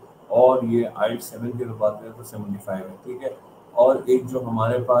 70 है, और ये IELTS 7 की अगर बात करें तो 75 है। ठीक है, और एक जो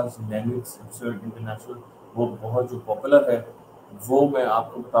हमारे पास लैंग्वेज सर्ट इंटरनेशनल वो बहुत जो पॉपुलर है वो मैं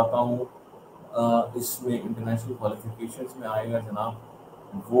आपको बताता हूँ। इसमें इंटरनेशनल क्वालिफिकेशंस में आएगा जनाब,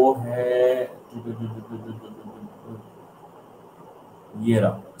 वो है ये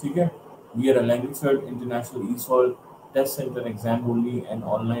रहा। ठीक है, ये रहा language shirt international ई-सॉल test centre exam only and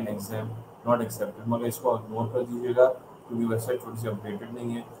online exam not accepted. मगर इसको इग्नोर कर दीजिएगा क्योंकि वेबसाइट थोड़ी सी अपडेटेड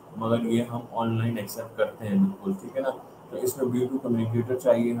नहीं है, मगर ये हम ऑनलाइन एक्सेप्ट करते हैं बिल्कुल। ठीक है ना, तो इसमें B2 कम्युनिकेटर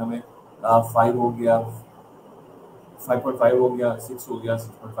चाहिए हमें, 5 हो गया, 5.5 हो गया, 6 हो गया,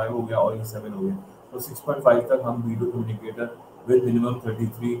 6.5 हो गया और ये 7 हो गया। तो 6.5 तक हम B2 communicator with minimum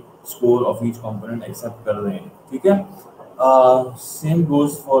 33 score of each component accept कर रहे हैं। ठीक है, same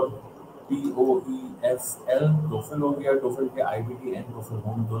goes for TOEFL, TOEFL हो गया, टोफल के IBT एंड टोफल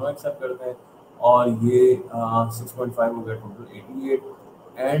होम दोनों एक्सेप्ट करते हैं, और ये 6.5 हो गया, टोटल 88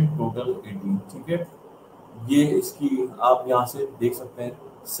 एंड टोटल 80। ठीक है, ये इसकी आप यहाँ से देख सकते हैं,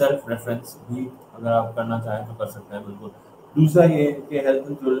 सेल्फ रेफरेंस भी अगर आप करना चाहें तो कर सकते हैं बिल्कुल। दूसरा ये कि हेल्थ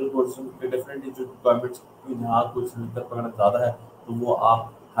एंड चिल्ड्रन कोर्सेज के डेफिनेटली जो रिक्वायरमेंट्स की जहाँ कुछ दिक्कत पकड़ना ज़्यादा है तो वो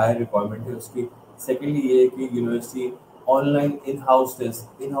आप हायर रिक्वायरमेंट है उसकी। सेकेंडली ये कि university online in house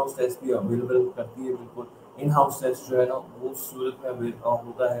test भी अवेलेबल करती है बिल्कुल। इन हाउस टेस्ट जो है ना वो सूरत में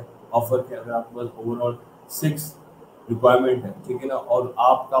होता है ऑफर के अगर आपके पास ओवरऑल 6 रिक्वायरमेंट है। ठीक है ना, और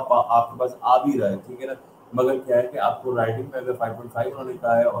आपके पास आ भी रहा है। ठीक है ना, मगर क्या है कि आपको राइटिंग में अगर 5.5 उन्होंने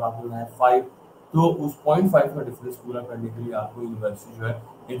कहा है और आपको है 5, तो उस 0.5 का डिफरेंस पूरा करने के लिए आपको यूनिवर्सिटी जो है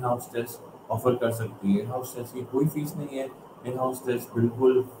इन हाउस टेस्ट ऑफर कर सकती है। इन हाउस टेस्ट की कोई फीस नहीं है, इन हाउस टेस्ट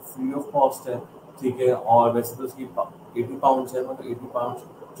बिल्कुल फ्री ऑफ कॉस्ट है। ठीक है, और वैसे तो उसकी 80 पाउंड्स है, मतलब 80 पाउंड्स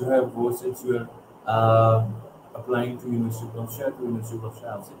जो है वो since you are applying to university of Gloucestershire, तो यूनिवर्सिटी ऑफ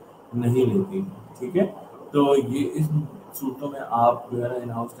ग्लॉस्टरशायर आपसे नहीं लेती। ठीक है, तो ये इस सूरतों में आप जो है ना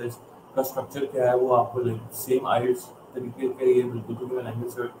इन हाउस टेस्ट का स्ट्रक्चर क्या है वो आपको सेम IELTS तरीके का ये बिल्कुल, क्योंकि मैं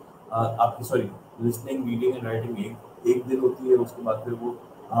लैंग्वेज सर्ट आपकी लिसनिंग रीडिंग एंड राइटिंग एक दिन होती है, उसके बाद फिर वो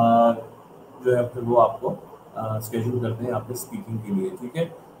जो है फिर वो आपको स्केड्यूल करते हैं आपके स्पीकिंग के लिए। ठीक है,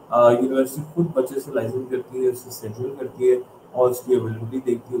 यूनिवर्सिटी खुद बच्चे से लाइसेंस करती है, उससे शेड्यूल करती है और उसकी अवेलेबिलिटी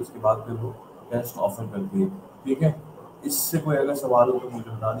देखती है, उसके बाद फिर वो टेस्ट ऑफर करती है। ठीक है, इससे कोई अगर सवाल हो तो मुझे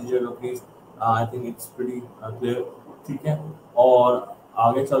बता दीजिएगा please. I think it's pretty clear. ठीक है, और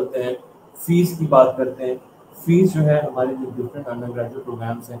आगे चलते हैं, फीस की बात करते हैं। फीस जो है हमारे जो डिफरेंट अंडर ग्रेजुएट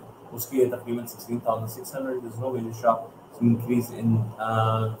प्रोग्राम्स हैं उसकी तकरीबन 16,600 is no major shop increase in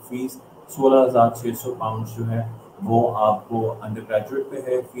fees. 16,600 pound जो है वो आपको अंडर ग्रेजुएट पे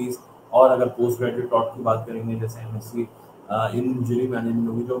है फीस, और अगर पोस्ट ग्रेजुएट टॉप की बात करेंगे जैसे MSc इंजीनियरिंग मैनेजमेंट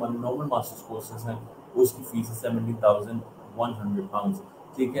होगी, जो हमारे नॉर्मल मास्टर्स कोर्सेज हैं उसकी फीस है 17,100 पाउंड।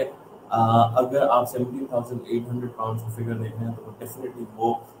 ठीक है, अगर आप 17,800 पाउंड का फिगर देख रहे हैं तो डेफिनेटली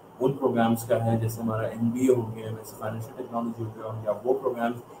वो उन प्रोग्राम्स का है जैसे हमारा MBA हो गया, वैसे फाइनेंशियल टेक्नोलॉजी हो गया, या वो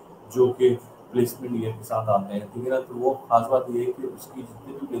प्रोग्राम्स जो कि प्लेसमेंट ईयर के साथ आते हैं। ठीक है ना, तो वो खास बात ये है कि उसकी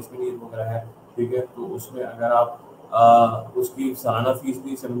जितनी भी प्लेसमेंट ईयर वगैरह है, ठीक है, तो उसमें अगर आप उसकी सालाना फीस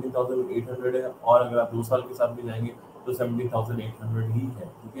भी 17,800 है, और अगर आप 2 साल के साथ भी जाएंगे तो 17,800 ही है।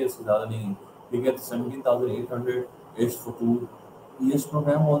 ठीक है, इससे ज़्यादा नहीं है। ठीक है, तो 17,800 is for 2 years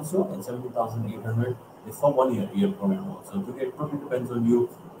program also, and 17,800 is for 1 year program also. So it totally depends on you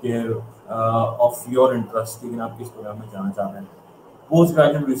of your interest कि आप किस प्रोग्राम में जाना चाह रहे हैं। पोस्ट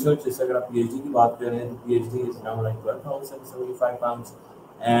ग्रेजुएट रिसर्च जैसे अगर आप PhD की बात कर रहे हैं तो PhD is around like 12,775 pounds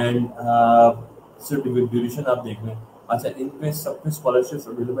and certificate duration आप देख लें। अच्छा, इनमें सब पे स्कॉलरशिप्स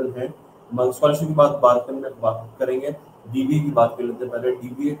अवेलेबल हैं। स्कॉलरशिप की बात करेंगे, DBA की बात कर लेते हैं पहले।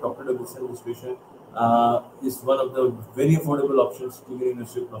 DBA doctor business administration is one of the very affordable options to the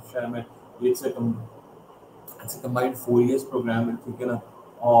University of Gloucestershire में। It's a combined 4 years program है। ठीक है ना,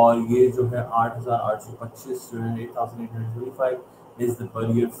 और ये जो है 8,825 जो है 8,825 is the per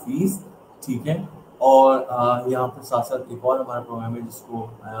year fees। ठीक है, और यहाँ पर साथ साथ एक और हमारा प्रोग्राम है जिसको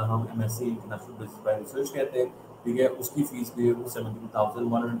हम MSc international business by research कहते हैं, ठीक है। उसकी फीस भी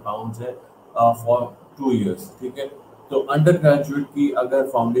 17,100 पाउंड्स है फॉर 2 years, ठीक है। तो अंडर ग्रेजुएट की अगर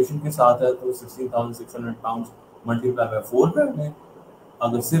फाउंडेशन के साथ है तो 16,600 पाउंड्स मल्टीप्लाई बाय 4 कर लें,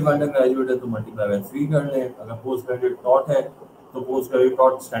 अगर सिर्फ अंडर ग्रेजुएट है तो मल्टीप्लाई बाय 3 कर लें, अगर पोस्ट ग्रेजुएट टॉट है तो पोस्ट ग्रेजुएट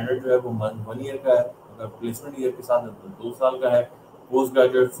टॉट स्टैंडर्ड जो है वो 1 ईयर का है, अगर प्लेसमेंट ईयर के साथ है तो 2 साल का है। पोस्ट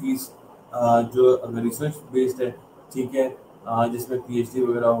ग्रेजुएट फीस जो अगर रिसर्च बेस्ड है, ठीक है, जिसमें PhD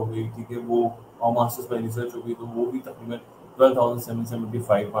वगैरह हो गई, ठीक है, वो और मास्टर्स बाय रिसर्च हो गई तो वो भी तकरीबन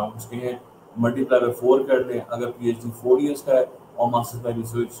 12,775 पाउंड्स के हैं, मल्टीप्लाई बाय 4 कर लें। अगर PhD 4 years का है और मास्टर्स बाय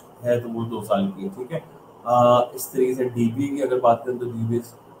रिसर्च है तो वो 2 साल की है, ठीक है। इस तरीके से DBA की अगर बात करें तो DBA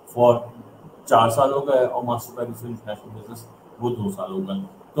फॉर 4 सालों का है और master bye research international business वो 2 सालों का है।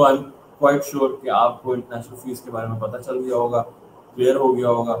 तो आई एम क्वाइट श्योर कि आपको इंटरनेशनल फीस के बारे में पता चल गया होगा, क्लियर हो गया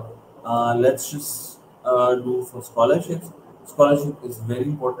होगा। Let's just do for scholarships. Scholarship is very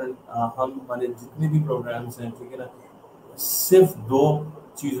important. हम हमारे जितने भी प्रोग्राम्स हैं, ठीक है ना, सिर्फ दो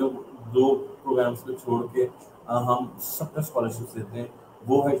प्रोग्राम्स को छोड़ के हम सबका स्कॉलरशिप देते हैं।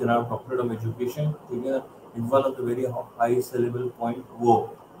 वो है जनाब डॉक्टरेट ऑफ एजुकेशन, ठीक है ना, in one of the very high saleable point. वो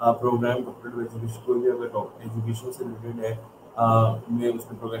प्रोग्राम डॉक्टरेट ऑफ एजुकेशन, कोई भी अगर एजुकेशन से रिलेटेड है में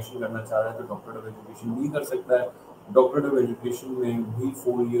उसमें प्रोग्रेशन करना चाह रहा है तो डॉक्टरेट ऑफ एजुकेशन भी कर सकता है। डॉक्टरेट ऑफ एजुकेशन में भी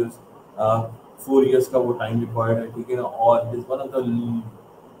 4 years का वो टाइम रिक्वायर्ड है, ठीक है ना, और it is one of the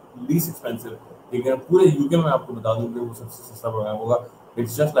least expensive, ठीक है। पूरे यूके में आपको बता दूं कि वो सबसे सस्ता प्रोग्राम होगा।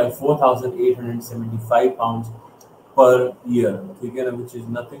 It's just like 4,875 pounds per year, ठीक है ना, which is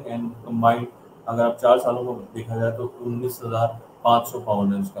nothing. And combined अगर आप 4 सालों को देखा जाए तो 19,500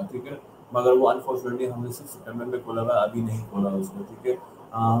 पाउंड है उसका, ठीक है। मगर वो अनफॉर्चुनेटली हमने सिर्फ सितंबर में खोला हुआ, अभी नहीं खोला उसको, ठीक है।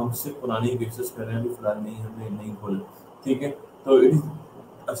 हम सिर्फ पुरानी केसेस कर रहे हैं, अभी फिलहाल हमने नहीं खोले, ठीक है। तो इट इज़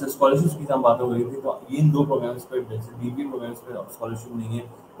अच्छा, स्कॉलरशिप की हम बातें हो रही थी, तो इन 2 प्रोग्राम्स पर जैसे DBA प्रोग्राम्स पर स्कॉलरशिप नहीं है,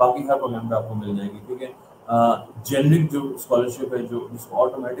 बाकी हर प्रोग्राम पे आपको मिल जाएगी, ठीक है। जेनरिक जो स्कॉलरशिप है, जो जिसको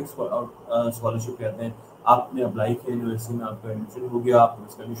ऑटोमेटिक स्कॉलरशिप कहते हैं, आपने अप्लाई किया यूनिवर्सिटी में, आपका एडमिशन हो गया, आपको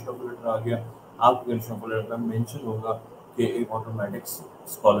इसका कंडीशन ऑफ लेटर आ गया, आपके कंडीशन ऑफ लेटर में मेंशन होगा कि एक ऑटोमेटिक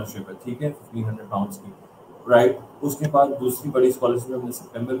स्कॉलरशिप है, ठीक है, 1500 पाउंड्स की, राइट। उसके बाद दूसरी बड़ी स्कॉलरशिप हमने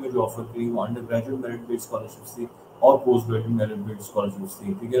सितंबर में जो ऑफर की वो under graduate merit based scholarship थी और post graduate merit based scholarship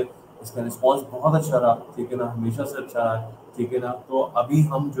थी, ठीक है। इसका रिस्पॉन्स बहुत अच्छा रहा, ठीक है ना, हमेशा से अच्छा रहा है, ठीक है ना। तो अभी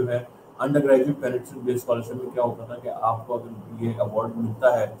हम जो है under graduate merit based scholarship में क्या होता था कि आपको अगर ये अवार्ड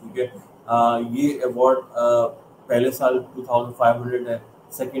मिलता है, ठीक है, ये अवार्ड पहले साल 2500 है,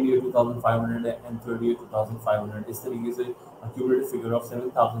 सेकेंड ईयर 2500 है एंड थर्ड ईयर 2500। इस तरीके से accumulated figure of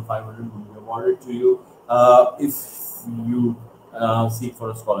 7,500 will be awarded to you if you seek for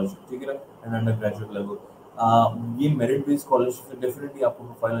a scholarship, ठीक है ना, एंड अंडर ग्रेजुएट लेवल। ये मेरिट बेस्ड स्कॉलरशिप से डेफिनेटली आपको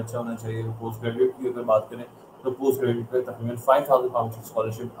प्रोफाइल अच्छा होना चाहिए। पोस्ट ग्रेजुएट की अगर बात करें तो पोस्ट ग्रेजुएट पे तकरीबन 5,000 पाउंड की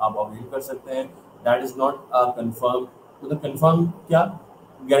स्कॉलरशिप आप अवेल कर सकते हैं। दैट इज नॉट कंफर्म, मतलब कंफर्म क्या,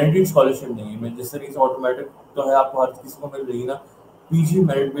 गारंटीड स्कॉलरशिप नहीं है। मैं जिस तरीके से ऑटोमेटिक तो है आपको हर किसी को मिल रही है ना, PG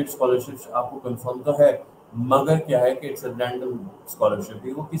मेरिट बेस्ड स्कॉलरशिप आपको कंफर्म तो है, मगर क्या है कि इट्स अ रैंडम स्कॉलरशिप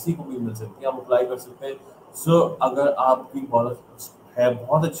है, वो किसी को भी मिल सकती है, आप अप्लाई कर सकते हैं। सो अगर आपकी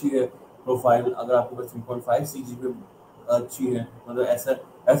बहुत अच्छी है प्रोफाइल, अगर आपके पास 3.5 CGPA अच्छी है, मतलब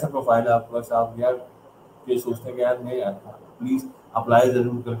ऐसा प्रोफाइल है आपके पास, आप यार ये सोचते हैं कि यार मैं प्लीज़ अप्लाई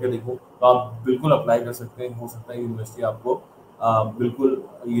ज़रूर करके देखो, तो आप बिल्कुल अप्लाई कर सकते हैं। हो सकता है यूनिवर्सिटी आपको बिल्कुल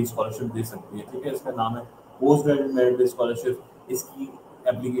ये स्कॉलरशिप दे सकती है, ठीक है। इसका नाम है post graduate merit based scholarship. इसकी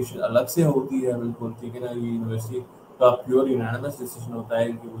एप्लीकेशन अलग से होती है, बिल्कुल, ठीक है ना। ये यूनिवर्सिटी का प्योर यूनानिमस डिसीजन होता है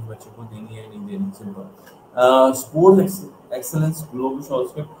कि उस बच्चे को देनी है नहीं देनी, simple. Sports excellence global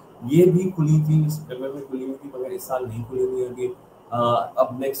scholarship ये भी खुली थी, सितंबर में खुली हुई थी, मगर इस साल नहीं खुली हुई अभी।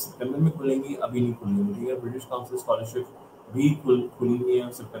 अब नेक्स्ट सितंबर में खुलेंगी, अभी नहीं खुली हुई, ठीक है। ब्रिटिश काउंसिल स्कॉलरशिप भी खुली हुई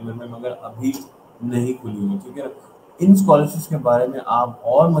है सितंबर में, मगर अभी नहीं खुली हुई, ठीक है। इन स्कॉलरशिप्स के बारे में आप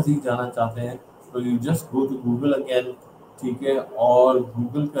और मज़ीद जानना चाहते हैं तो you just go to Google again, ठीक है, और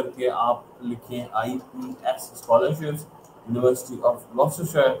गूगल करके आप लिखें IPS scholarships university of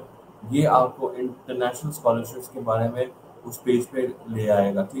Gloucestershire. ये आपको इंटरनेशनल स्कॉलरशिप्स के बारे में उस पेज पे ले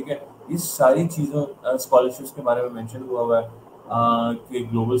आएगा, ठीक है। इस सारी चीज़ों स्कॉलरशिप्स के बारे में मेंशन हुआ है कि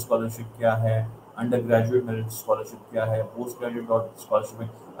ग्लोबल स्कॉलरशिप क्या है, अंडर ग्रेजुएट मेरिट स्कॉलरशिप क्या है, पोस्ट ग्रेजुएट डॉट स्कॉलरशिप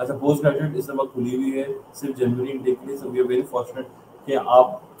है। अच्छा, पोस्ट ग्रेजुएट इस वक्त खुली हुई है सिर्फ जनवरी इनटेक के लिए, so we are very fortunate कि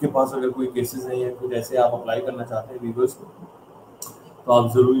आपके पास अगर कोई केसेस नहीं है, कुछ ऐसे आप अप्लाई करना चाहते हैं वीवर्स को, तो आप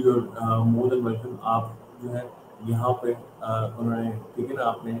ज़रूर मोर देन वेलकम। आप जो है यहाँ पे उन्होंने, ठीक है ना,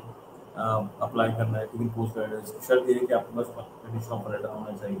 आपने अप्लाई करना है, लेकिन पोस्ट ग्रेजुएट शर्त ये है कि आपके पास कंडीशन ऑफ लेटर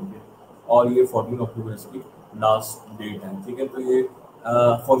होना चाहिए, और ये 14 अक्टूबर इसकी लास्ट डेट है, ठीक है। तो ये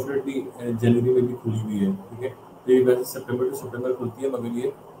फॉर्चुनेटली जनवरी में भी खुली हुई है, ठीक है। तो ये वैसे सितंबर टू सितंबर खुलती है, मगर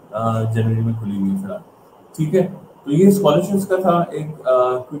ये जनवरी में खुली हुई है फिलहाल, ठीक है। तो ये स्कॉलरशिप्स का था एक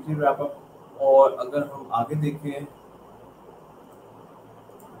क्विकली रैप अप। और अगर हम आगे देखें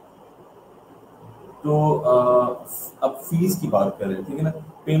तो अब फीस की बात करें, ठीक है ना।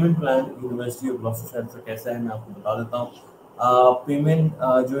 Payment plan university of Gloucestershire से कैसा है मैं आपको बता देता हूँ। पेमेंट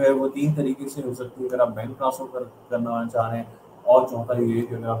जो है वो 3 तरीके से हो सकती है। अगर आप बैंक ट्रांसफर करना चाह रहे हैं, और चौथा ये है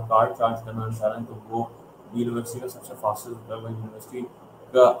कि अगर आप कार्ड चार्ज करना चाह रहे हैं तो वो यूनिवर्सिटी का सबसे फास्टेस्ट होता है। यूनिवर्सिटी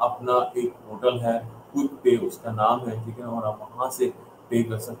का अपना एक पोर्टल है, क्विक पे उसका नाम है, ठीक है, और आप वहाँ से पे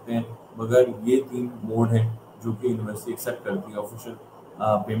कर सकते हैं। मगर ये 3 मोड हैं जो कि यूनिवर्सिटी एक्सेप्ट करती है। ऑफिशियल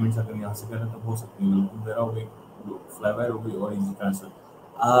पेमेंट्स अगर यहाँ से करें तो हो सकती है, मेरा हो गई, फ्लाईवायर हो गई और इजी ट्रांसफर।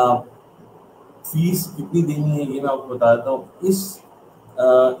 फीस कितनी देनी है ये मैं आपको बता देता हूँ। इस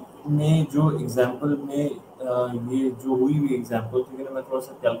में जो एग्जाम्पल में ये जो हुई हुई एग्जाम्पल, ठीक है ना, मैं थोड़ा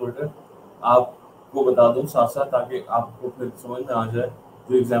सा कैलकुलेटर आपको बता दूँ साथ साथ, ताकि आपको फिर समझ में आ जाए।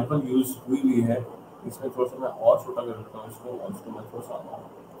 जो एग्जाम्पल यूज हुई हुई है इसमें थोड़ा सा मैं और छोटा कर देता हूँ इसको, और इसको मैं थोड़ा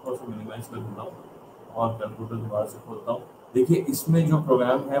सा मिनिमाइज कर देता हूँ और कैलकुलेटर दोबारा से खोलता हूँ। देखिए इसमें जो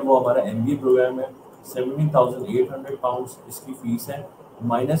प्रोग्राम है वो हमारा MBA प्रोग्राम है। 17,800 पाउंड्स इसकी फीस है,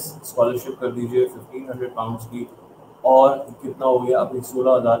 माइनस स्कॉलरशिप कर दीजिए 1,500 पाउंड्स की, और कितना हो गया अभी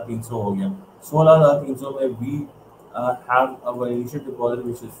 16,300 हो गया। 16,300 में we have our initial deposit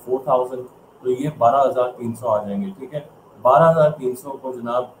which is 4,000, तो ये 12,300 आ जाएंगे, ठीक है। 12,300 को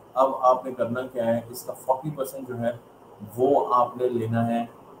जनाब अब आपने करना क्या है, इसका 40% जो है वो आपने लेना है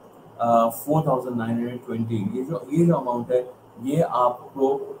 4,920। ये जो अमाउंट है ये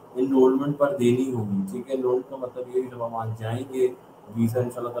आपको इनरोलमेंट पर देनी होगी, ठीक है। इनरोलमेंट का मतलब ये है जब आप वहाँ जाएंगे, वीज़ा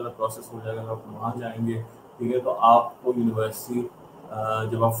इंशाल्लाह ताला प्रोसेस हो जाएगा, जब आप वहाँ जाएंगे, ठीक है, तो आपको यूनिवर्सिटी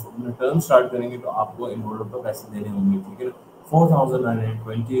जब आप अपना टर्म स्टार्ट करेंगे तो आपको इनरोलमेंट पर पैसे देने होंगे, ठीक है।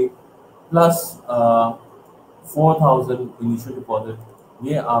 4,920 प्लस 4,000 इनिशियल डिपॉजिट,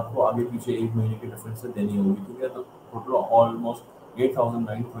 ये आपको आगे पीछे 1 महीने के डिफरेंस से देनी होगी, ठीक है। तो टोटल ऑलमोस्ट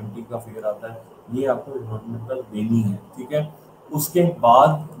 8,920 का फिगर आता है, ये आपको इन्वेस्टमेंट पर देनी है, ठीक है। उसके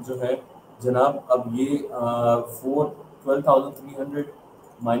बाद जो है जनाब अब ये 12,300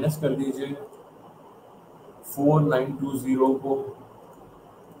 माइनस कर दीजिए 4,920 को,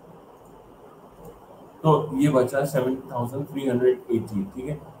 तो ये बचा 7,380, ठीक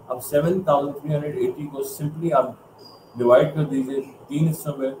है। अब 7,380 को सिंपली आप डिवाइड कर दीजिए 3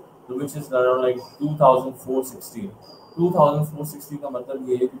 हिस्सों में, तो विच इज अराउंड लाइक 2,460। 2,460 का मतलब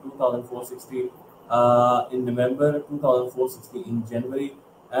ये है कि 2,460 इन नवंबर, 2,460 इन जनवरी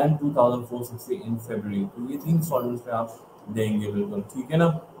एंड 2,460 इन फरवरी। तो ये 3 इंस्टॉलमेंट्स पे आप देंगे, बिल्कुल ठीक है ना।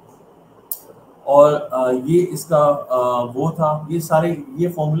 और ये इसका वो था, ये सारे ये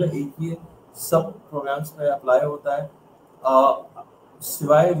फॉर्मूला एक ही है, सब प्रोग्राम्स पे अप्लाई होता है।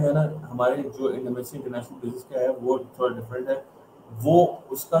 सिवाय जो है ना हमारे जो यूनिवर्सिटी इंटरनेशनल बिजनेस का है वो थोड़ा डिफरेंट है। वो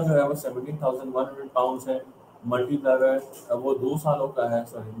उसका जो है वो 17,100 पाउंड्स है, मल्टीप्लाई वो 2 सालों का है,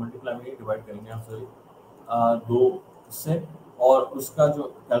 सॉरी मल्टीप्लाई में डिवाइड करेंगे आप, सॉरी 2 से, और उसका जो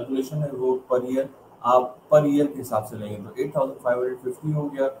कैलकुलेशन है वो पर ईयर, आप पर ईयर के हिसाब से लेंगे। तो 8,550 हो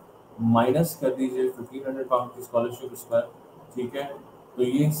गया, माइनस कर दीजिए 1,500 पाउंड की स्कॉलरशिप उस पर, ठीक है। तो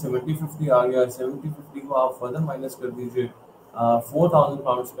ये 7050 आ गया। 7050 को आप फर्दर माइनस कर दीजिए 4,000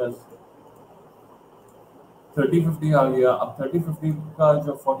 पाउंड्स का 3050 आ गया। अब 3050 का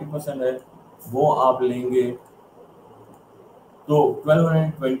जो 40% है वो आप लेंगे, तो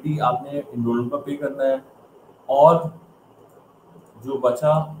 1220 आपने इनरोलमेंट पर पे करना है, और जो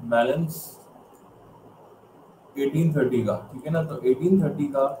बचा बैलेंस 1830 का, ठीक है ना। तो 1830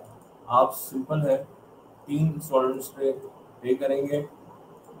 का आप सिंपल है 3 इंस्टॉलमेंट्स पे करेंगे,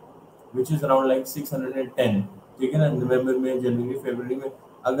 विच इज अराउंड लाइक 610, ठीक है ना। नवंबर में, जनवरी, फरवरी में,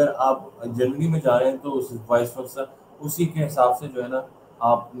 अगर आप जनवरी में जा रहे हैं तो उस वाइस वर्सा उसी के हिसाब से जो है ना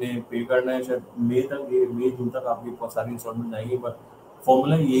आपने पे करना है। शायद मई तक, ये मई जून तक आपकी बहुत सारी इंस्टॉलमेंट जाएंगी, पर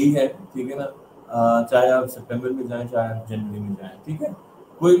फॉर्मूला यही है, ठीक है ना। चाहे आप सितंबर में जाएं, चाहे आप जनवरी में जाएं, ठीक है।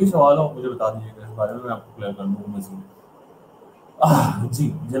 कोई भी सवाल हो मुझे बता दीजिएगा, इस बारे में मैं आपको क्लियर कर दूँगा मजीद। जी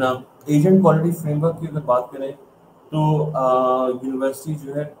जनाब, एजेंट क्वालिटी फ्रेमवर्क की अगर बात करें तो यूनिवर्सिटी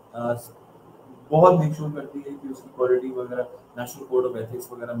जो है बहुत मेक श्योर करती है कि उसकी क्वालिटी वगैरह, नेशनल कोड ऑफ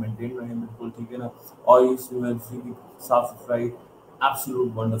एथिक्स वगैरह मेंटेन रहे, बिल्कुल ठीक है ना। और इस यूनिवर्सिटी की साफ सफाई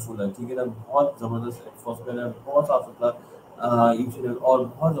एब्सोल्यूट वंडरफुल है, ठीक है ना। बहुत ज़बरदस्त एटमॉस्फेयर है, बहुत साफ सुथरा और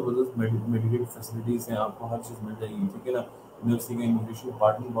बहुत ज़बरदस्त मेडिकल फैसिलिटीज़ हैं, आपको हर चीज़ मिल जाएगी, ठीक है ना। यूनिवर्सिटी का इमिग्रेशन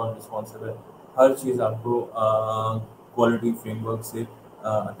डिपार्टमेंट बहुत रिस्पॉन्सिव है, हर चीज़ आपको क्वालिटी फ्रेमवर्क से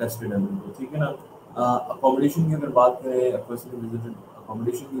अटेस्टेड है, बिल्कुल ठीक है ना। अकोमोडेशन की अगर बात करें, पर्सनली विजिटेड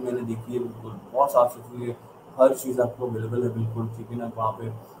अकोमोडेशन भी मैंने देखी है, बिल्कुल बहुत साफ सुथरी है, हर चीज़ आपको अवेलेबल है बिल्कुल, ठीक है ना। वहाँ पे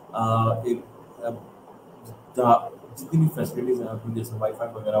एक जहाँ जितनी भी फैसिलिटीज़ हैं आपकी, जैसे वाईफाई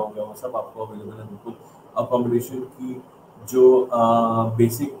वगैरह हो गया, वो सब आपको अवेलेबल है बिल्कुल। अकोमोडेशन की जो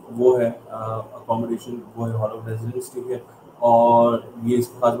बेसिक वो है अकोमोडेशन, वो है हॉल ऑफ रेजिडेंस, ठीक है। और ये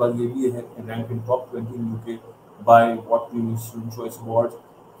इसकी खास बात ये भी है कि rank in top 20 in UK by what we student choice awards,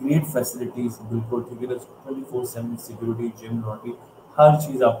 great facilities बिल्कुल, ठीक है ना। 24/7 सिक्योरिटी, जिम, लॉन्ड्री, हर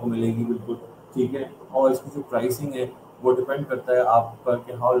चीज़ आपको मिलेगी बिल्कुल, ठीक है। और इसकी जो प्राइसिंग है वो डिपेंड करता है आप पर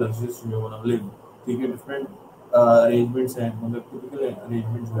कि how luxurious you want to live, ठीक है। डिफरेंट अरेंजमेंट्स हैं, मतलब टिपिकल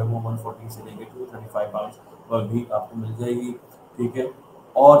अरेंजमेंट जो है वो 140 से लेकर 235 पाउंड पर वीक आपको मिल जाएगी, ठीक है।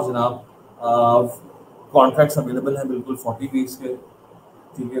 और जनाब कॉन्ट्रैक्ट्स अवेलेबल हैं बिल्कुल 40 वीक्स के,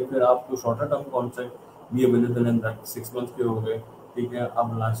 ठीक है। फिर आपको शॉर्टर टर्म कॉन्ट्रैक्ट भी अवेलेबल हैं, 6 मंथ के हो गए, ठीक है।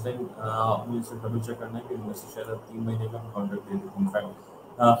 अब लास्ट टाइम मुझे डबल चेक करना है कि यूनिवर्सिटी शायद 3 महीने का कॉन्ट्रैक्ट दे देती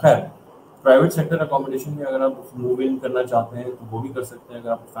है। खैर, प्राइवेट सेक्टर अकोमोडेशन में अगर आप मूव इन करना चाहते हैं तो वो भी कर सकते हैं।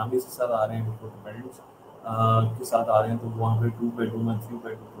 अगर आप फैमिली के साथ आ रहे हैं, बिल्कुल पेरेंट्स के साथ आ रहे हैं, तो वहाँ पे 2 बेडरूम या 3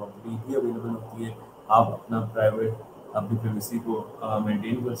 बेडरूम प्रॉपर्टी भी अवेलेबल होती है। आप अपना प्राइवेट अपनी प्राइवेसी को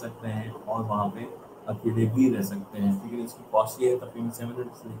मेंटेन कर सकते हैं और वहाँ पे अकेले भी रह सकते हैं, ठीक है। इसकी कॉस्ट ये है तकरीबन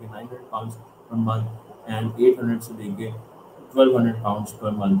 700 से लेकर 900 पाउंड पर मंथ एंड 800 से लेकर 1200 पाउंड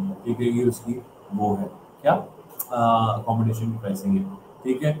पर मंथ, ठीक है। ये उसकी वो है क्या अकोमोडेशन की प्राइसिंग है,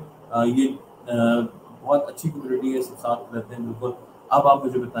 ठीक है। ये बहुत अच्छी कम्युनिटी है, सब साथ रहते हैं बिल्कुल। अब आप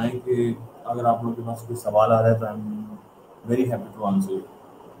मुझे बताएं कि अगर आप लोगों के पास कोई सवाल आ रहा है तो I am very happy to answer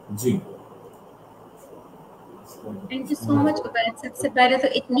ji. Thank you so much Ubaid. सबसे पहले तो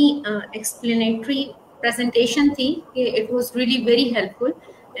इतनी एक्सप्लेनेटरी प्रेजेंटेशन थी कि it was really very helpful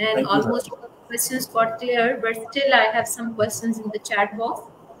and almost questions got clear, but still I have some questions in the chat box.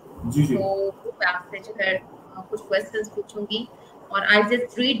 जी जी। तो मैं आपसे जो है कुछ questions पूछूंगी और I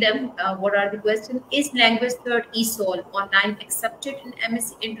just read them. What are the questions? Is language third ESOL online accepted in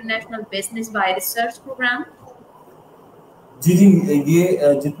MSc International Business by research program? जी जी,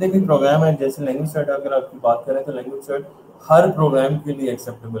 ये जितने भी प्रोग्राम हैं, जैसे लैंग्वेज सर्ट अगर आपकी बात करें तो लैंग्वेज सर्ट हर प्रोग्राम के लिए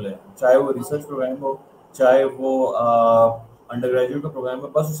एक्सेप्टेबल है, चाहे वो रिसर्च प्रोग्राम हो, चाहे वो अंडर ग्रेजुएट का प्रोग्राम हो,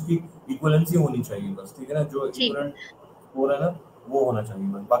 बस उसकी इक्वलेंसी होनी चाहिए बस, ठीक है ना। जो इक्वलेंट हो रहा है ना वो होना चाहिए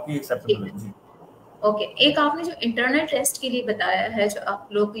बस, बाकी एक्सेप्टेबल है जी। ओके, एक आपने जो इंटरनल टेस्ट के लिए बताया है, जो आप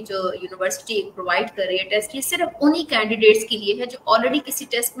लोग की जो यूनिवर्सिटी प्रोवाइड कर रही है टेस्ट, ये सिर्फ उन्हीं कैंडिडेट्स के लिए है जो ऑलरेडी किसी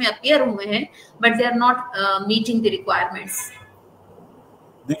टेस्ट में अपीयर हुए हैं but they are not meeting the requirements.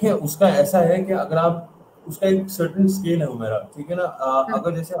 देखिए उसका ऐसा है कि अगर आप उसका एक सर्टेन स्केल है मेरा, ठीक है ना।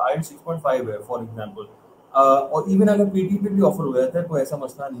 अगर जैसे IELTS 6.5 है फॉर एग्जांपल, और इवन अगर पीटी पे भी ऑफर हो जाता है कोई ऐसा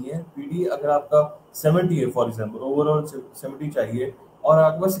मसला नहीं है। पीटी अगर आपका 70 है फॉर एग्जांपल, ओवरऑल 70 चाहिए और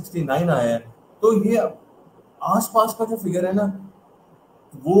आपके पास 69 आया है, तो ये आसपास का जो फिगर है ना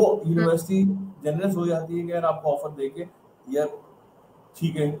वो यूनिवर्सिटी जनरस हो जाती है कि यार आपको ऑफर देके यार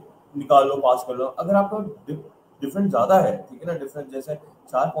ठीक है निकाल लो, पास कर लो। अगर आपका डिफरेंस ज्यादा है, ठीक है ना, डिफरेंस जैसे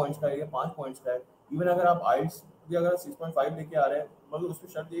 4 पॉइंट्स का है या 5 पॉइंट्स का है, इवन अगर आप आइल्स भी अगर 6.5 लेके आ रहे हैं, मतलब उसमें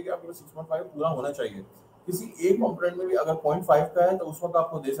शर्त ये है कि आपके 6.5 पूरा होना चाहिए। किसी एक कंपोनेंट में भी अगर 0.5 का है तो उस वक्त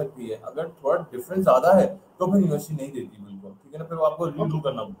आपको दे सकती है। अगर थोड़ा डिफरेंस ज्यादा है तो फिर यूनिवर्सिटी नहीं देती बिल्कुल, ठीक है ना, फिर आपको रीडू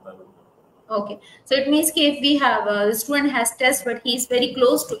करना पड़ता है। Okay, so it means कि if we have the student has test but he is very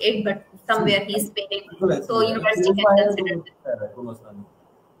close to it but somewhere he is failing, so university can consider this.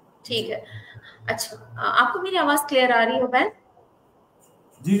 ठीक है, अच्छा आपको मेरी आवाज क्लियर आ रही है उबैद?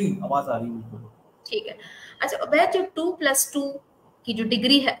 जी जी, आवाज आ रही है बिल्कुल। ठीक है, अच्छा उबैद, जो 2+2 की जो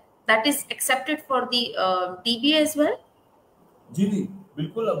डिग्री है that is accepted for the DBA as well? जी जी,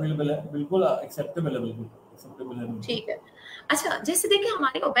 बिल्कुल अवेलेबल है, बिल्कुल एक्सेप्टेबल है, बिल्कुल एक्सेप्टेबल है। ठीक है, अच्छा जैसे देखिए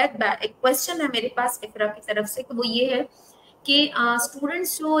हमारे उबैद एक क्वेश्चन है मेरे पास इकरा की तरफ से, कि वो ये है कि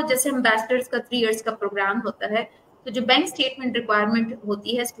स्टूडेंट्स जो जैसे हम बैचलर्स का 3 इयर्स का प्रोग्राम होता है, तो जो बैंक स्टेटमेंट रिक्वायरमेंट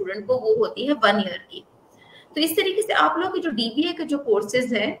होती है स्टूडेंट को वो होती है 1 ईयर की। तो इस तरीके से आप लोग के जो डीबीए के जो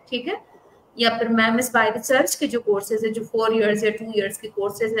कोर्सेज हैं, ठीक है, या फिर मैम्स बाय रिसर्च के जो कोर्सेज है जो 4 इयर्स या 2 इयर्स के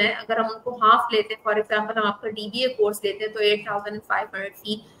कोर्सेज हैं, अगर हम उनको हाफ लेते हैं, फॉर एग्जांपल हम आपका डीबीए कोर्स लेते हैं तो 8500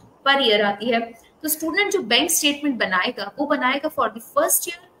 फी पर ईयर आती है। तो स्टूडेंट जो बैंक स्टेटमेंट बनाएगा वो बनाएगा फॉर द फर्स्ट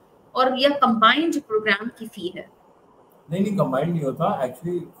ईयर और या कंबाइंड जो प्रोग्राम की फी है? नहीं कंबाइंड नहीं होता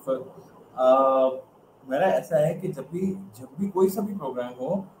एक्चुअली। मेरा ऐसा है कि जब भी कोई सा भी प्रोग्राम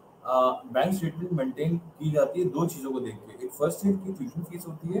हो, बैंक स्टेटमेंट मेंटेन की जाती है 2 चीज़ों को देख के। एक फर्स्ट ईयर की ट्यूशन फीस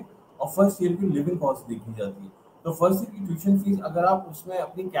होती है और फर्स्ट ईयर की लिविंग कॉस्ट देखी जाती है। तो फर्स्ट ईयर की ट्यूशन फीस अगर आप उसमें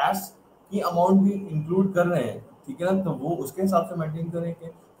अपनी कैश की अमाउंट भी इंक्लूड कर रहे हैं, ठीक है ना, तो वो उसके हिसाब से मेंटेन करेंगे,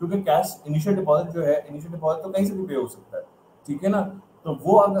 क्योंकि कैश इनिशियल डिपॉजिट जो है, इनिशियल डिपॉजिट तो कहीं से भी पे हो सकता है, ठीक है ना। तो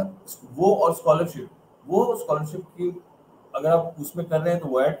वो अगर वो और स्कॉलरशिप की अगर आप उसमें कर रहे हैं तो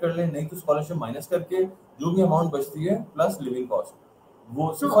वो ऐड कर लें, नहीं तो स्कॉलरशिप माइनस करके जो भी अमाउंट बचती है प्लस लिविंग कॉस्ट,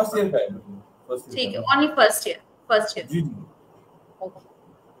 वो सिर्फ फर्स्ट ईयर का है। फर्स्ट ईयर ठीक है, का ओनली फर्स्ट ईयर। जी जी। ओके,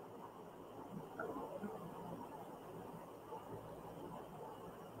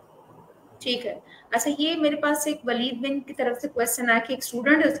 ठीक है। अच्छा, ये मेरे पास एक वलीद बिन की तरफ से क्वेश्चन आया कि एक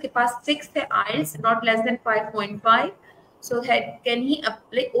स्टूडेंट है, उसके पास 6 है, आइल्स not less than 5.5, so can he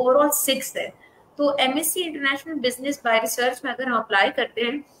apply, overall 6 है, तो MSc international business by research में अगर हम अप्लाई करते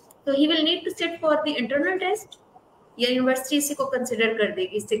हैं तो he will need to sit for the internal test, या यूनिवर्सिटी इसी को कंसिडर कर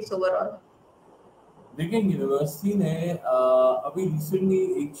देगी 6 ओवरऑल? देखिए यूनिवर्सिटी ने अभी रिसेंटली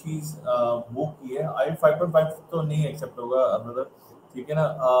एक चीज वो की है, आई 5.5 तो नहीं एक्सेप्ट होगा ब्रदर, ठीक है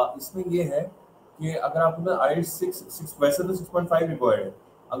ना। इसमें ये है कि अगर आपके पास आई 6 वैसे तो 6.5 रिक्वायर्ड है,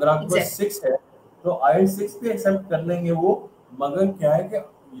 अगर आपके पास 6 है तो आई 6 भी एक्सेप्ट कर लेंगे वो, मगर क्या है कि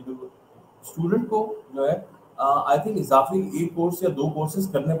स्टूडेंट को जो है आई थिंक इजाफी एक कोर्स या 2 कोर्सेज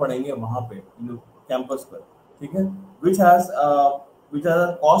करने पड़ेंगे वहाँ पे कैंपस पर, ठीक है, which has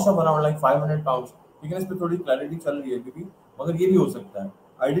cost of around like 500 pounds, ठीक है। इस पे थोड़ी क्लैरिटी चल रही है अभी, मगर ये भी हो सकता है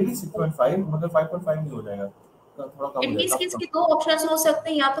आइडियली 6.5, मगर 5.5 नहीं हो जाएगा, थोड़ा कम हो जाएगा। इसके 2 ऑप्शंस हो सकते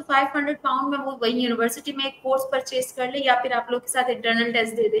हैं, या तो 500 पाउंड में वो वही यूनिवर्सिटी में एक कोर्स परचेज कर ले, या फिर आप लोग के साथ इंटरनल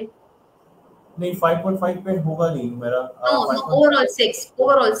टेस्ट दे दे। नहीं 5.5 पे होगा नहीं मेरा, नो, ओवरऑल 6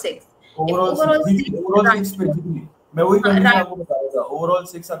 ओवरऑल 6 पे जी, मैं वही कंडीशन आपको बता रहा था, ओवरऑल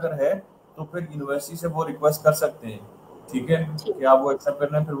 6 अगर है तो फिर यूनिवर्सिटी से वो रिक्वेस्ट कर सकते हैं, ठीक है, कि आप वो एक्सेप्ट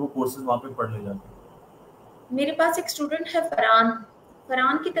करना है, फिर वो कोर्सेज वहाँ पे पढ़ ले जाके। मेरे पास एक स्टूडेंट है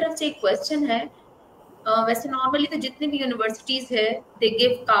फरहान की तरफ से एक क्वेश्चन है। वैसे नॉर्मली तो जितनी भी यूनिवर्सिटीज है they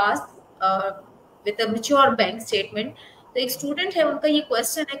give cast with a mature bank statement, तो एक स्टूडेंट है, उनका ये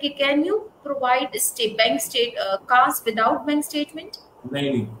क्वेश्चन है कि can you provide cast without bank statement?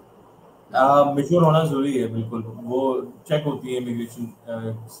 नहीं, मैच्योर होना जरूरी है, बिल्कुल, वो चेक होती है इमिग्रेशन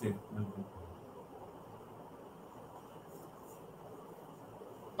से, बिल्कुल।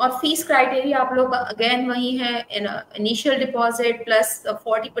 और फीस क्राइटेरिया आप लोग अगेन वही है, initial deposit plus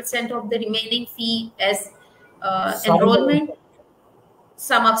 40% of the remaining fee as enrolment,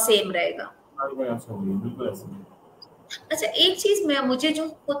 sum up same रहेगा। बिल्कुल ऐसा ही। अच्छा, एक चीज मैं मुझे जो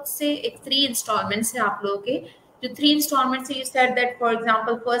खुद से एक 3 इंस्टॉलमेंट्स है आप लोगों के, जो 3 इंस्टॉलमेंट्स है, you said that for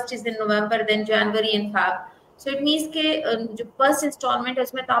example first is in November, then January and Feb, so it means के जो फर्स्ट इंस्टॉलमेंट है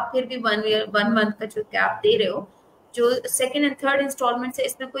उसमें तो आप फिर भी 1 मंथ का जो गैप दे रहे हो, जो सेकंड एंड थर्ड इंस्टॉलमेंट है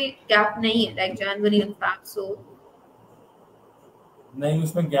इसमें कोई गैप नहीं है, लाइक जनवरी एंड फेब, सो नहीं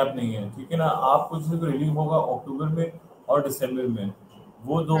उसमें गैप नहीं है, ठीक है ना। आपको जैसे रिलीव होगा अक्टूबर में और दिसंबर में,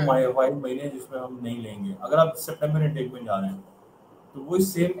 वो 2 महीने जिसमें हम नहीं लेंगे। अगर आप सितंबर इनटेक में जा रहे हैं तो वो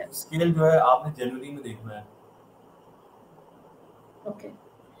सेम स्केल जो है आपने जनवरी में देखना है। Okay,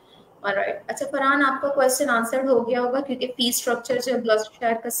 alright. अच्छा फरहान, आपका क्वेश्चन आंसर्ड हो गया होगा क्योंकि फीस स्ट्रक्चर जो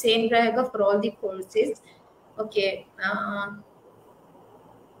ग्लॉस्टरशायर का सेम रहेगा for all the courses. Okay,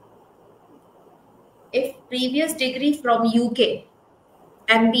 if previous degree from UK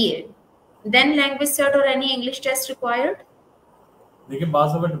MBA, then language cert or any English test required? देखिए बात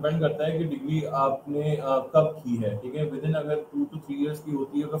सब डिपेंड करता है कि डिग्री आपने कब की है, ठीक है। विद इन अगर 2 to 3 इयर्स की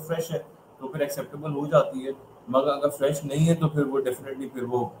होती है, अगर फ्रेश है तो फिर एक्सेप्टेबल हो जाती है, मगर अगर फ्रेश नहीं है तो फिर वो डेफिनेटली फिर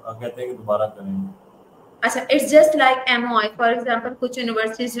वो कहते हैं कि दोबारा करेंगे। अच्छा, it's just like MOI for example, कुछ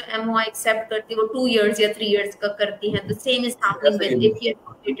यूनिवर्सिटीज जो MOI एक्सेप्ट करती है वो 2 इयर्स या 3 इयर्स का करती हैं, तो same is happening with if you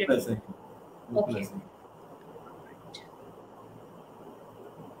completed. Okay,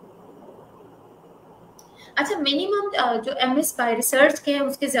 अच्छा मिनिमम जो MS बाय रिसर्च के हैं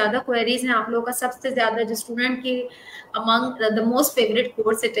उसके ज्यादा क्वेरीज हैं आप लोगों का, सबसे ज्यादा जो स्टूडेंट के among the most favourite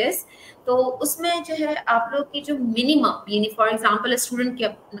course it is, तो उसमें जो है आप लोग की जो मिनिमम, यानी for example student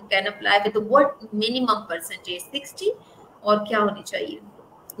can apply with what minimum percentage 60, और क्या होनी चाहिए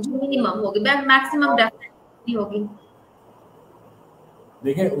जो मिनिमम होगी, मैक्सिमम डेफिनेटली होगी?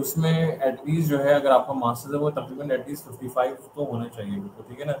 देखिए उसमें एटलीस्ट जो है अगर आपका मास्टर्स है वो तकरीबन एटलीस्ट 55 तो होना चाहिए,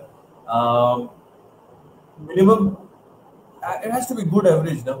 ठीक है ना। Minimum it has to be good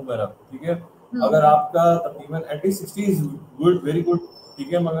average ना मेरा, ठीक है। अगर आपका तकरीबन at least 60 is good, very good,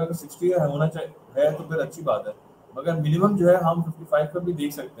 ठीक है, मगर अगर 60 होना चाहिए है तो फिर अच्छी बात है, मगर मिनिमम जो है हम 55 का भी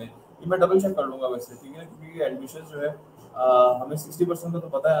देख सकते हैं। ये मैं डबल चेक कर लूंगा वैसे, ठीक है, क्योंकि एडमिशन जो है हमें 60% का तो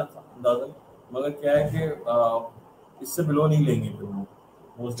पता है अंदाजन, मगर क्या है कि इससे बिलो नहीं लेंगे फिर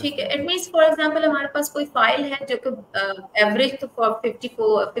वो, ठीक है। इट मींस फॉर एग्जांपल हमारे पास कोई फाइल है जो कि एवरेज तो फॉर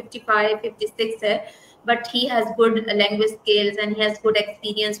 54 55 56 है, but he has good language skills and he has good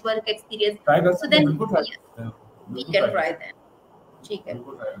experience, work experience, so then we can try that. ठीक है,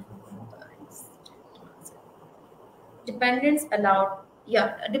 dependents allowed, yeah,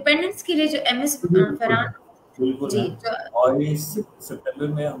 dependents के लिए जो MS फरहान बिल्कुल जी है। और ये सितंबर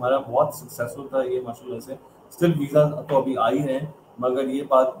में हमारा बहुत सक्सेसफुल था ये माशाल्लाह से। स्टिल वीज़ा तो अभी आ ही रहे हैं, मगर ये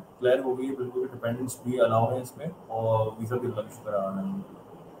बात क्लियर हो गई है बिल्कुल, डिपेंडेंट्स भी अलाउ है इसमें और वीज़ा भी अल्लाह का शुक्र आ रहा है।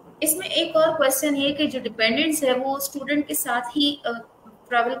 इसमें एक और क्वेश्चन है कि जो डिपेंडेंट्स है वो स्टूडेंट के साथ ही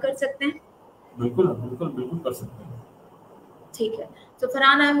ट्रैवल कर सकते हैं? बिल्कुल, बिल्कुल, बिल्कुल कर सकते हैं। ठीक है। तो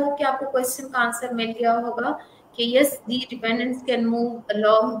फरहान, आई होप कि आपको क्वेश्चन का आंसर मिल गया होगा कि yes, the dependents can move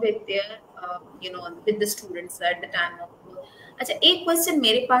along with their with the students at the time of. अच्छा, एक क्वेश्चन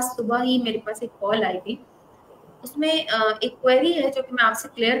मेरे पास सुबह ही मेरे पास एक कॉल आई थी, उसमें एक क्वेरी है जो कि मैं आपसे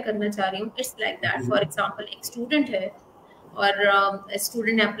क्लियर करना चाह रही हूँ। It's like that, ji, for ji. Example एक स्टूडेंट है और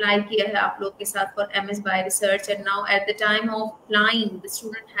स्टूडेंट ने अप्लाई किया है आप लोग के साथ for MS bye research, and now at the time of applying the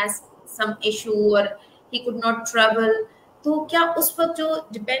student has some issue और ही कुड नॉट ट्रैवल। तो क्या उस वक्त जो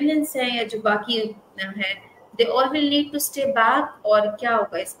डिपेंडेंट्स हैं या जो बाकी है, they all will need to stay back, और क्या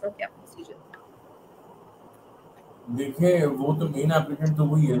होगा, इसका क्या प्रोसीजर? देखिए, वो तो मेन एप्लीकेंट तो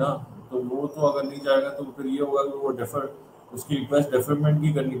वही है ना, तो वो तो अगर नहीं जाएगा तो फिर ये होगा कि वो डेफर उसकी रिक्वेस्ट डेफरमेंट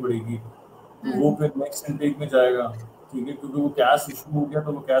की करनी पड़ेगी, तो वो फिर नेक्स्ट इनटेक में जाएगा, ठीक है? क्योंकि वो कैश इशू हो गया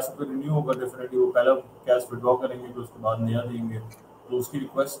तो वो कैश फिर रिन्यू होगा डेफिनेटली, वो पहले कैश विड्रॉ करेंगे फिर उसके बाद नया देंगे, तो उसकी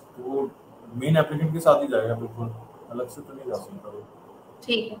रिक्वेस्ट तो वो मेन एप्लीकेंट के साथ ही जाएगा बिल्कुल, अलग से तो नहीं जा सकता वो।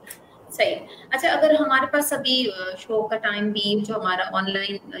 ठीक है, सही। अच्छा, अगर हमारे पास अभी शो का टाइम भी, जो हमारा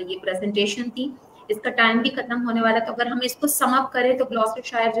ऑनलाइन ये प्रेजेंटेशन थी, इसका टाइम भी खत्म होने वाला है, तो अगर हम इसको सम अप करें तो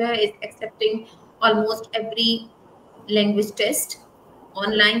ग्लॉस्टरशायर जो है is accepting almost every language test,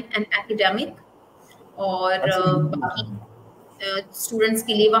 online and academic, और अच्छा, बाकी स्टूडेंट्स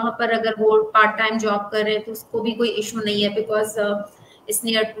के लिए वहां पर अगर वो पार्ट टाइम जॉब कर रहे हैं तो उसको भी कोई इशू नहीं है, because it's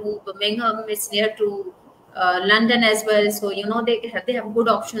near to Birmingham, it's near to London as well, so they have good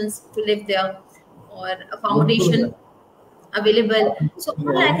options to live there, or बिल्कुल accommodation है। available. आप So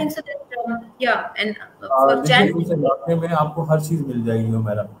बिल्कुल I जाएंगे। think so that yeah, and for देखिए, उस January, इलाके में आपको हर चीज़ मिल जाएगी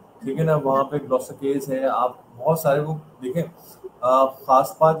हमारा, ठीक है ना? वहाँ पे ग्लॉस्टर केस है, आप बहुत सारे वो देखें,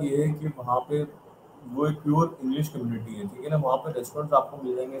 खास बात ये है कि वहाँ पे वो एक प्योर इंग्लिश कम्युनिटी है, ठीक है ना? वहाँ पे रेस्टोरेंट्स आपको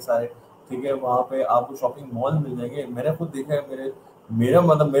मिल जाएंगे सारे, ठीक है? वहाँ पे आपको शॉपिंग मॉल मिल जाएंगे। मैंने खुद देखा है,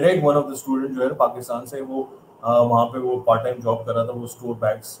 मेरा एक वन ऑफ द स्टूडेंट जो है पाकिस्तान से, वो वहाँ पे वो पार्ट टाइम जॉब कर रहा था, वो स्टोर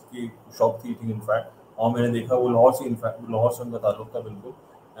बैग्स की शॉप थी इनफैक्ट, और मैंने देखा वो लाहौर से उनका ताल्लुक था बिल्कुल,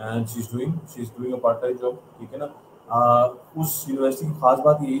 and she is doing a part time job, ठीक है ना? उस यूनिवर्सिटी की खास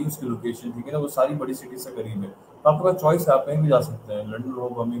बात यही है उसकी लोकेशन, ठीक है ना? वो सारी बड़ी सिटी से करीब है, तो आपके पास चॉइस है, आप कहीं भी जा सकते हैं, लंदन हो,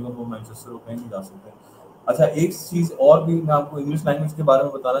 बर्मिंघम हो, मैनचेस्टर हो, कहीं भी जा सकते हैं। अच्छा, एक चीज़ और भी मैं आपको इंग्लिश लैंग्वेज के बारे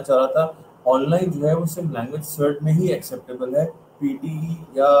में बताना चाह रहा था। ऑनलाइन जो है वो सिर्फ लैंग्वेज सर्ट में ही एक्सेप्टेबल है, पीटी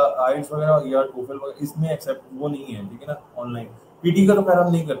या आइल्स वगैरह या टोफल वगैरह इसमें एक्सेप्ट वो नहीं है, ठीक है ना? ऑनलाइन पीटी का तो खैर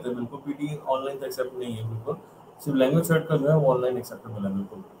हम नहीं करते बिल्कुल, पीटी ऑनलाइन तो एक्सेप्ट नहीं है बिल्कुल, सिर्फ लैंग्वेज सर्ट का जो है वो ऑनलाइन एक्सेप्टेबल है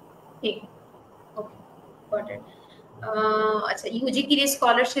बिल्कुल। ठीक है, ओके, गॉट इट। अच्छा, यूजी के लिए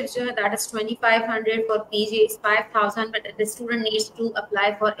स्कॉलरशिप जो है that is 2500, for PG is 5000, but the student needs to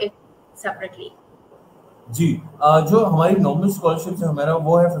apply for it separately. जी, जो हमारी नॉर्मल स्कॉलरशिप है हमारा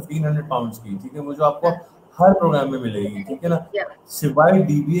वो है 1500 पाउंड्स की, ठीक है? वो जो आपको हर प्रोग्राम में मिलेगी, ठीक है ना? या सिवाय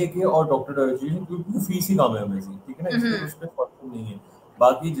डीबीए के और डॉक्टर एजुकेशन, क्योंकि फीस ही कम है हमें से, ठीक है ना? इसलिए उस पर फर्क नहीं है।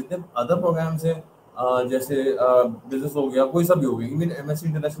 बाकी जितने अदर प्रोग्राम्स हैं, जैसे बिजनेस हो गया, कोई सा भी हो गया, इवन एमएससी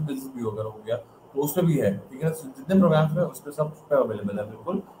इंटरनेशनल बिजनेस भी अगर हो गया तो उसमें भी है, ठीक है ना? जितने प्रोग्राम्स में उस पर सब पे अवेलेबल है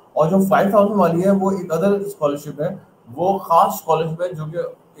बिल्कुल। और जो 5000 वाली है वो एक अदर स्कॉलरशिप है, वो खास स्कॉलरशिप है जो कि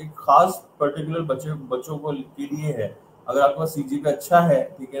एक खास पर्टिकुलर बच्चों को के लिए है। अगर आपके पास सीजीपीए अच्छा है,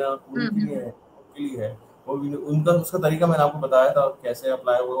 ठीक है ना, तो उनके लिए है। वो उनका उसका तरीका मैंने आपको बताया था कैसे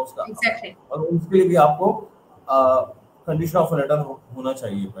अप्लाई होगा उसका, एग्जैक्टली। और उसके लिए भी आपको कंडीशन ऑफ लेटर होना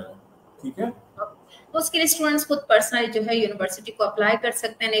चाहिए पहले, ठीक है? तो उसके लिए स्टूडेंट्स खुद पर्सनली जो है यूनिवर्सिटी को अप्लाई कर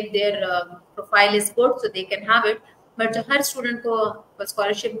सकते हैं, if there profile is good so they can have it, but जो हर स्टूडेंट को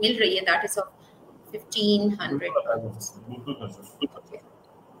स्कॉलरशिप मिल रही है दैट इज ऑफ 1500 बिल्कुल अप्लाई कर पाउंड्स। सकते हैं, बिल्कुल कर सकते हैं। ओके,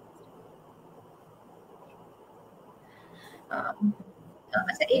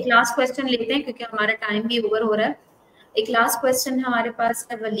 अच्छा, एक लास्ट क्वेश्चन लेते हैं क्योंकि हमारा टाइम भी ओवर हो रहा है। एक लास्ट क्वेश्चन हमारे पास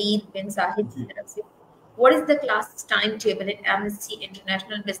है वलीद बिन साहिद की जी, तरफ से। What is the class timetable in MSc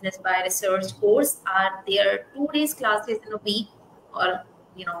International Business by Research course? Are there 2 days classes in a week, or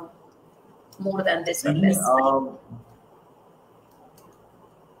you know more than this or देखिए, less?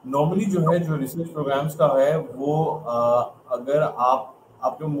 नॉर्मली जो है जो रिसर्च प्रोग्राम्स का है वो अगर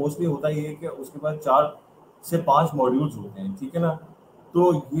आपके मोस्टली होता ये है कि उसके बाद 4 से 5 मॉड्यूल्स होते हैं, ठीक है ना?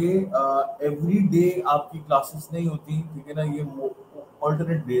 तो ये एवरी डे आपकी क्लासेस नहीं होती, ठीक है ना? ये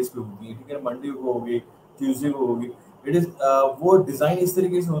ऑल्टरनेट डेज पे होती है, ठीक है? मंडे को होगी, ट्यूसडे को होगी। इट इज वो डिज़ाइन इस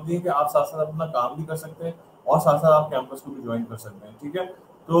तरीके से होती है कि आप साथ साथ अपना काम भी कर सकते हैं और साथ साथ आप कैंपस को भी ज्वाइन कर सकते हैं, ठीक है?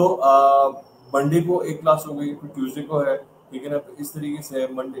 तो मंडे को एक क्लास हो गई, फिर ट्यूसडे को है, ठीक है ना, तो इस तरीके से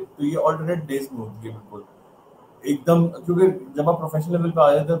मंडे, तो ये ऑल्टरनेट डेज में होती है बिल्कुल एकदम, क्योंकि जब आप प्रोफेशनल लेवल पे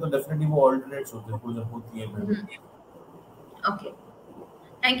आ जाते हैं तो डेफिनेटली वो ऑल्टरनेट्स होते हैं, होती है। Okay,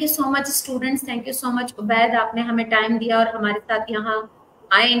 thank you so much students, thank you so much Ubaid, आपने हमें टाइम दिया और हमारे साथ यहाँ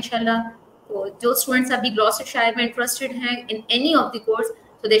आए इंशाल्लाह। तो जो स्टूडेंट्स अभी ग्लॉस्टरशायर में इंटरेस्टेड हैं in any of the course,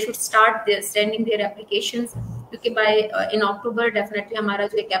 so they should start their sending their applications, क्योंकि by in October definitely हमारा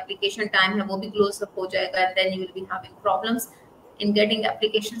जो एक application time है वो भी close up हो जाएगा, and then you will be having problems in getting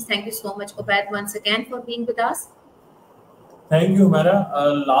applications. Thank you so much Ubaid once again for being with us. Thank you मेरा।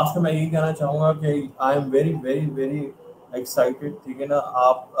 Last में मैं यही कहना चाहूँगा कि I am very very very excited, ठीक है ना।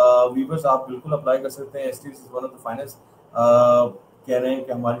 आप व्यूअर्स आप बिल्कुल अप्लाई कर सकते हैं, STS is one of the finest कह रहे हैं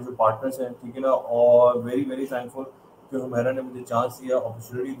कि हमारे जो पार्टनर्स हैं, ठीक है ना, और वेरी वेरी थैंकफुल कि हुमैरा ने मुझे चांस दिया,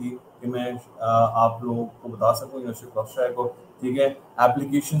 अपॉर्चुनिटी दी कि मैं आप लोगों को बता सकूँ यूनिवर्सिटी ऑफ ग्लॉस्टरशायर को, ठीक है।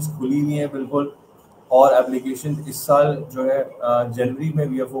 एप्लीकेशंस खुली हुई हैं बिल्कुल, और एप्लीकेशन इस साल जो है जनवरी में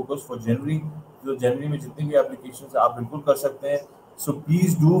we are focus for January, तो जनवरी में जितनी भी एप्लीकेशन आप बिल्कुल कर सकते हैं। So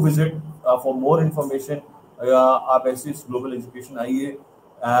please do visit for more information, आप STS ग्लोबल एजुकेशन आइए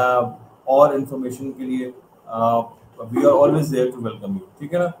और इन्फॉर्मेशन के लिए we are always there to welcome you,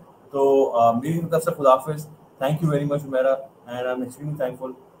 ठीक है ना। तो मेरी तरफ से खुदा हाफिज़, थैंक यू वेरी मच मेरा, and I am extremely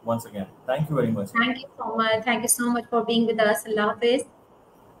thankful once again. Thank you very much. Thank you so much for being with us. Allah Hafiz.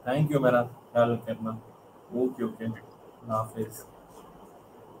 Thank you मेरा, ख्याल रखना। Okay, Allah Hafiz.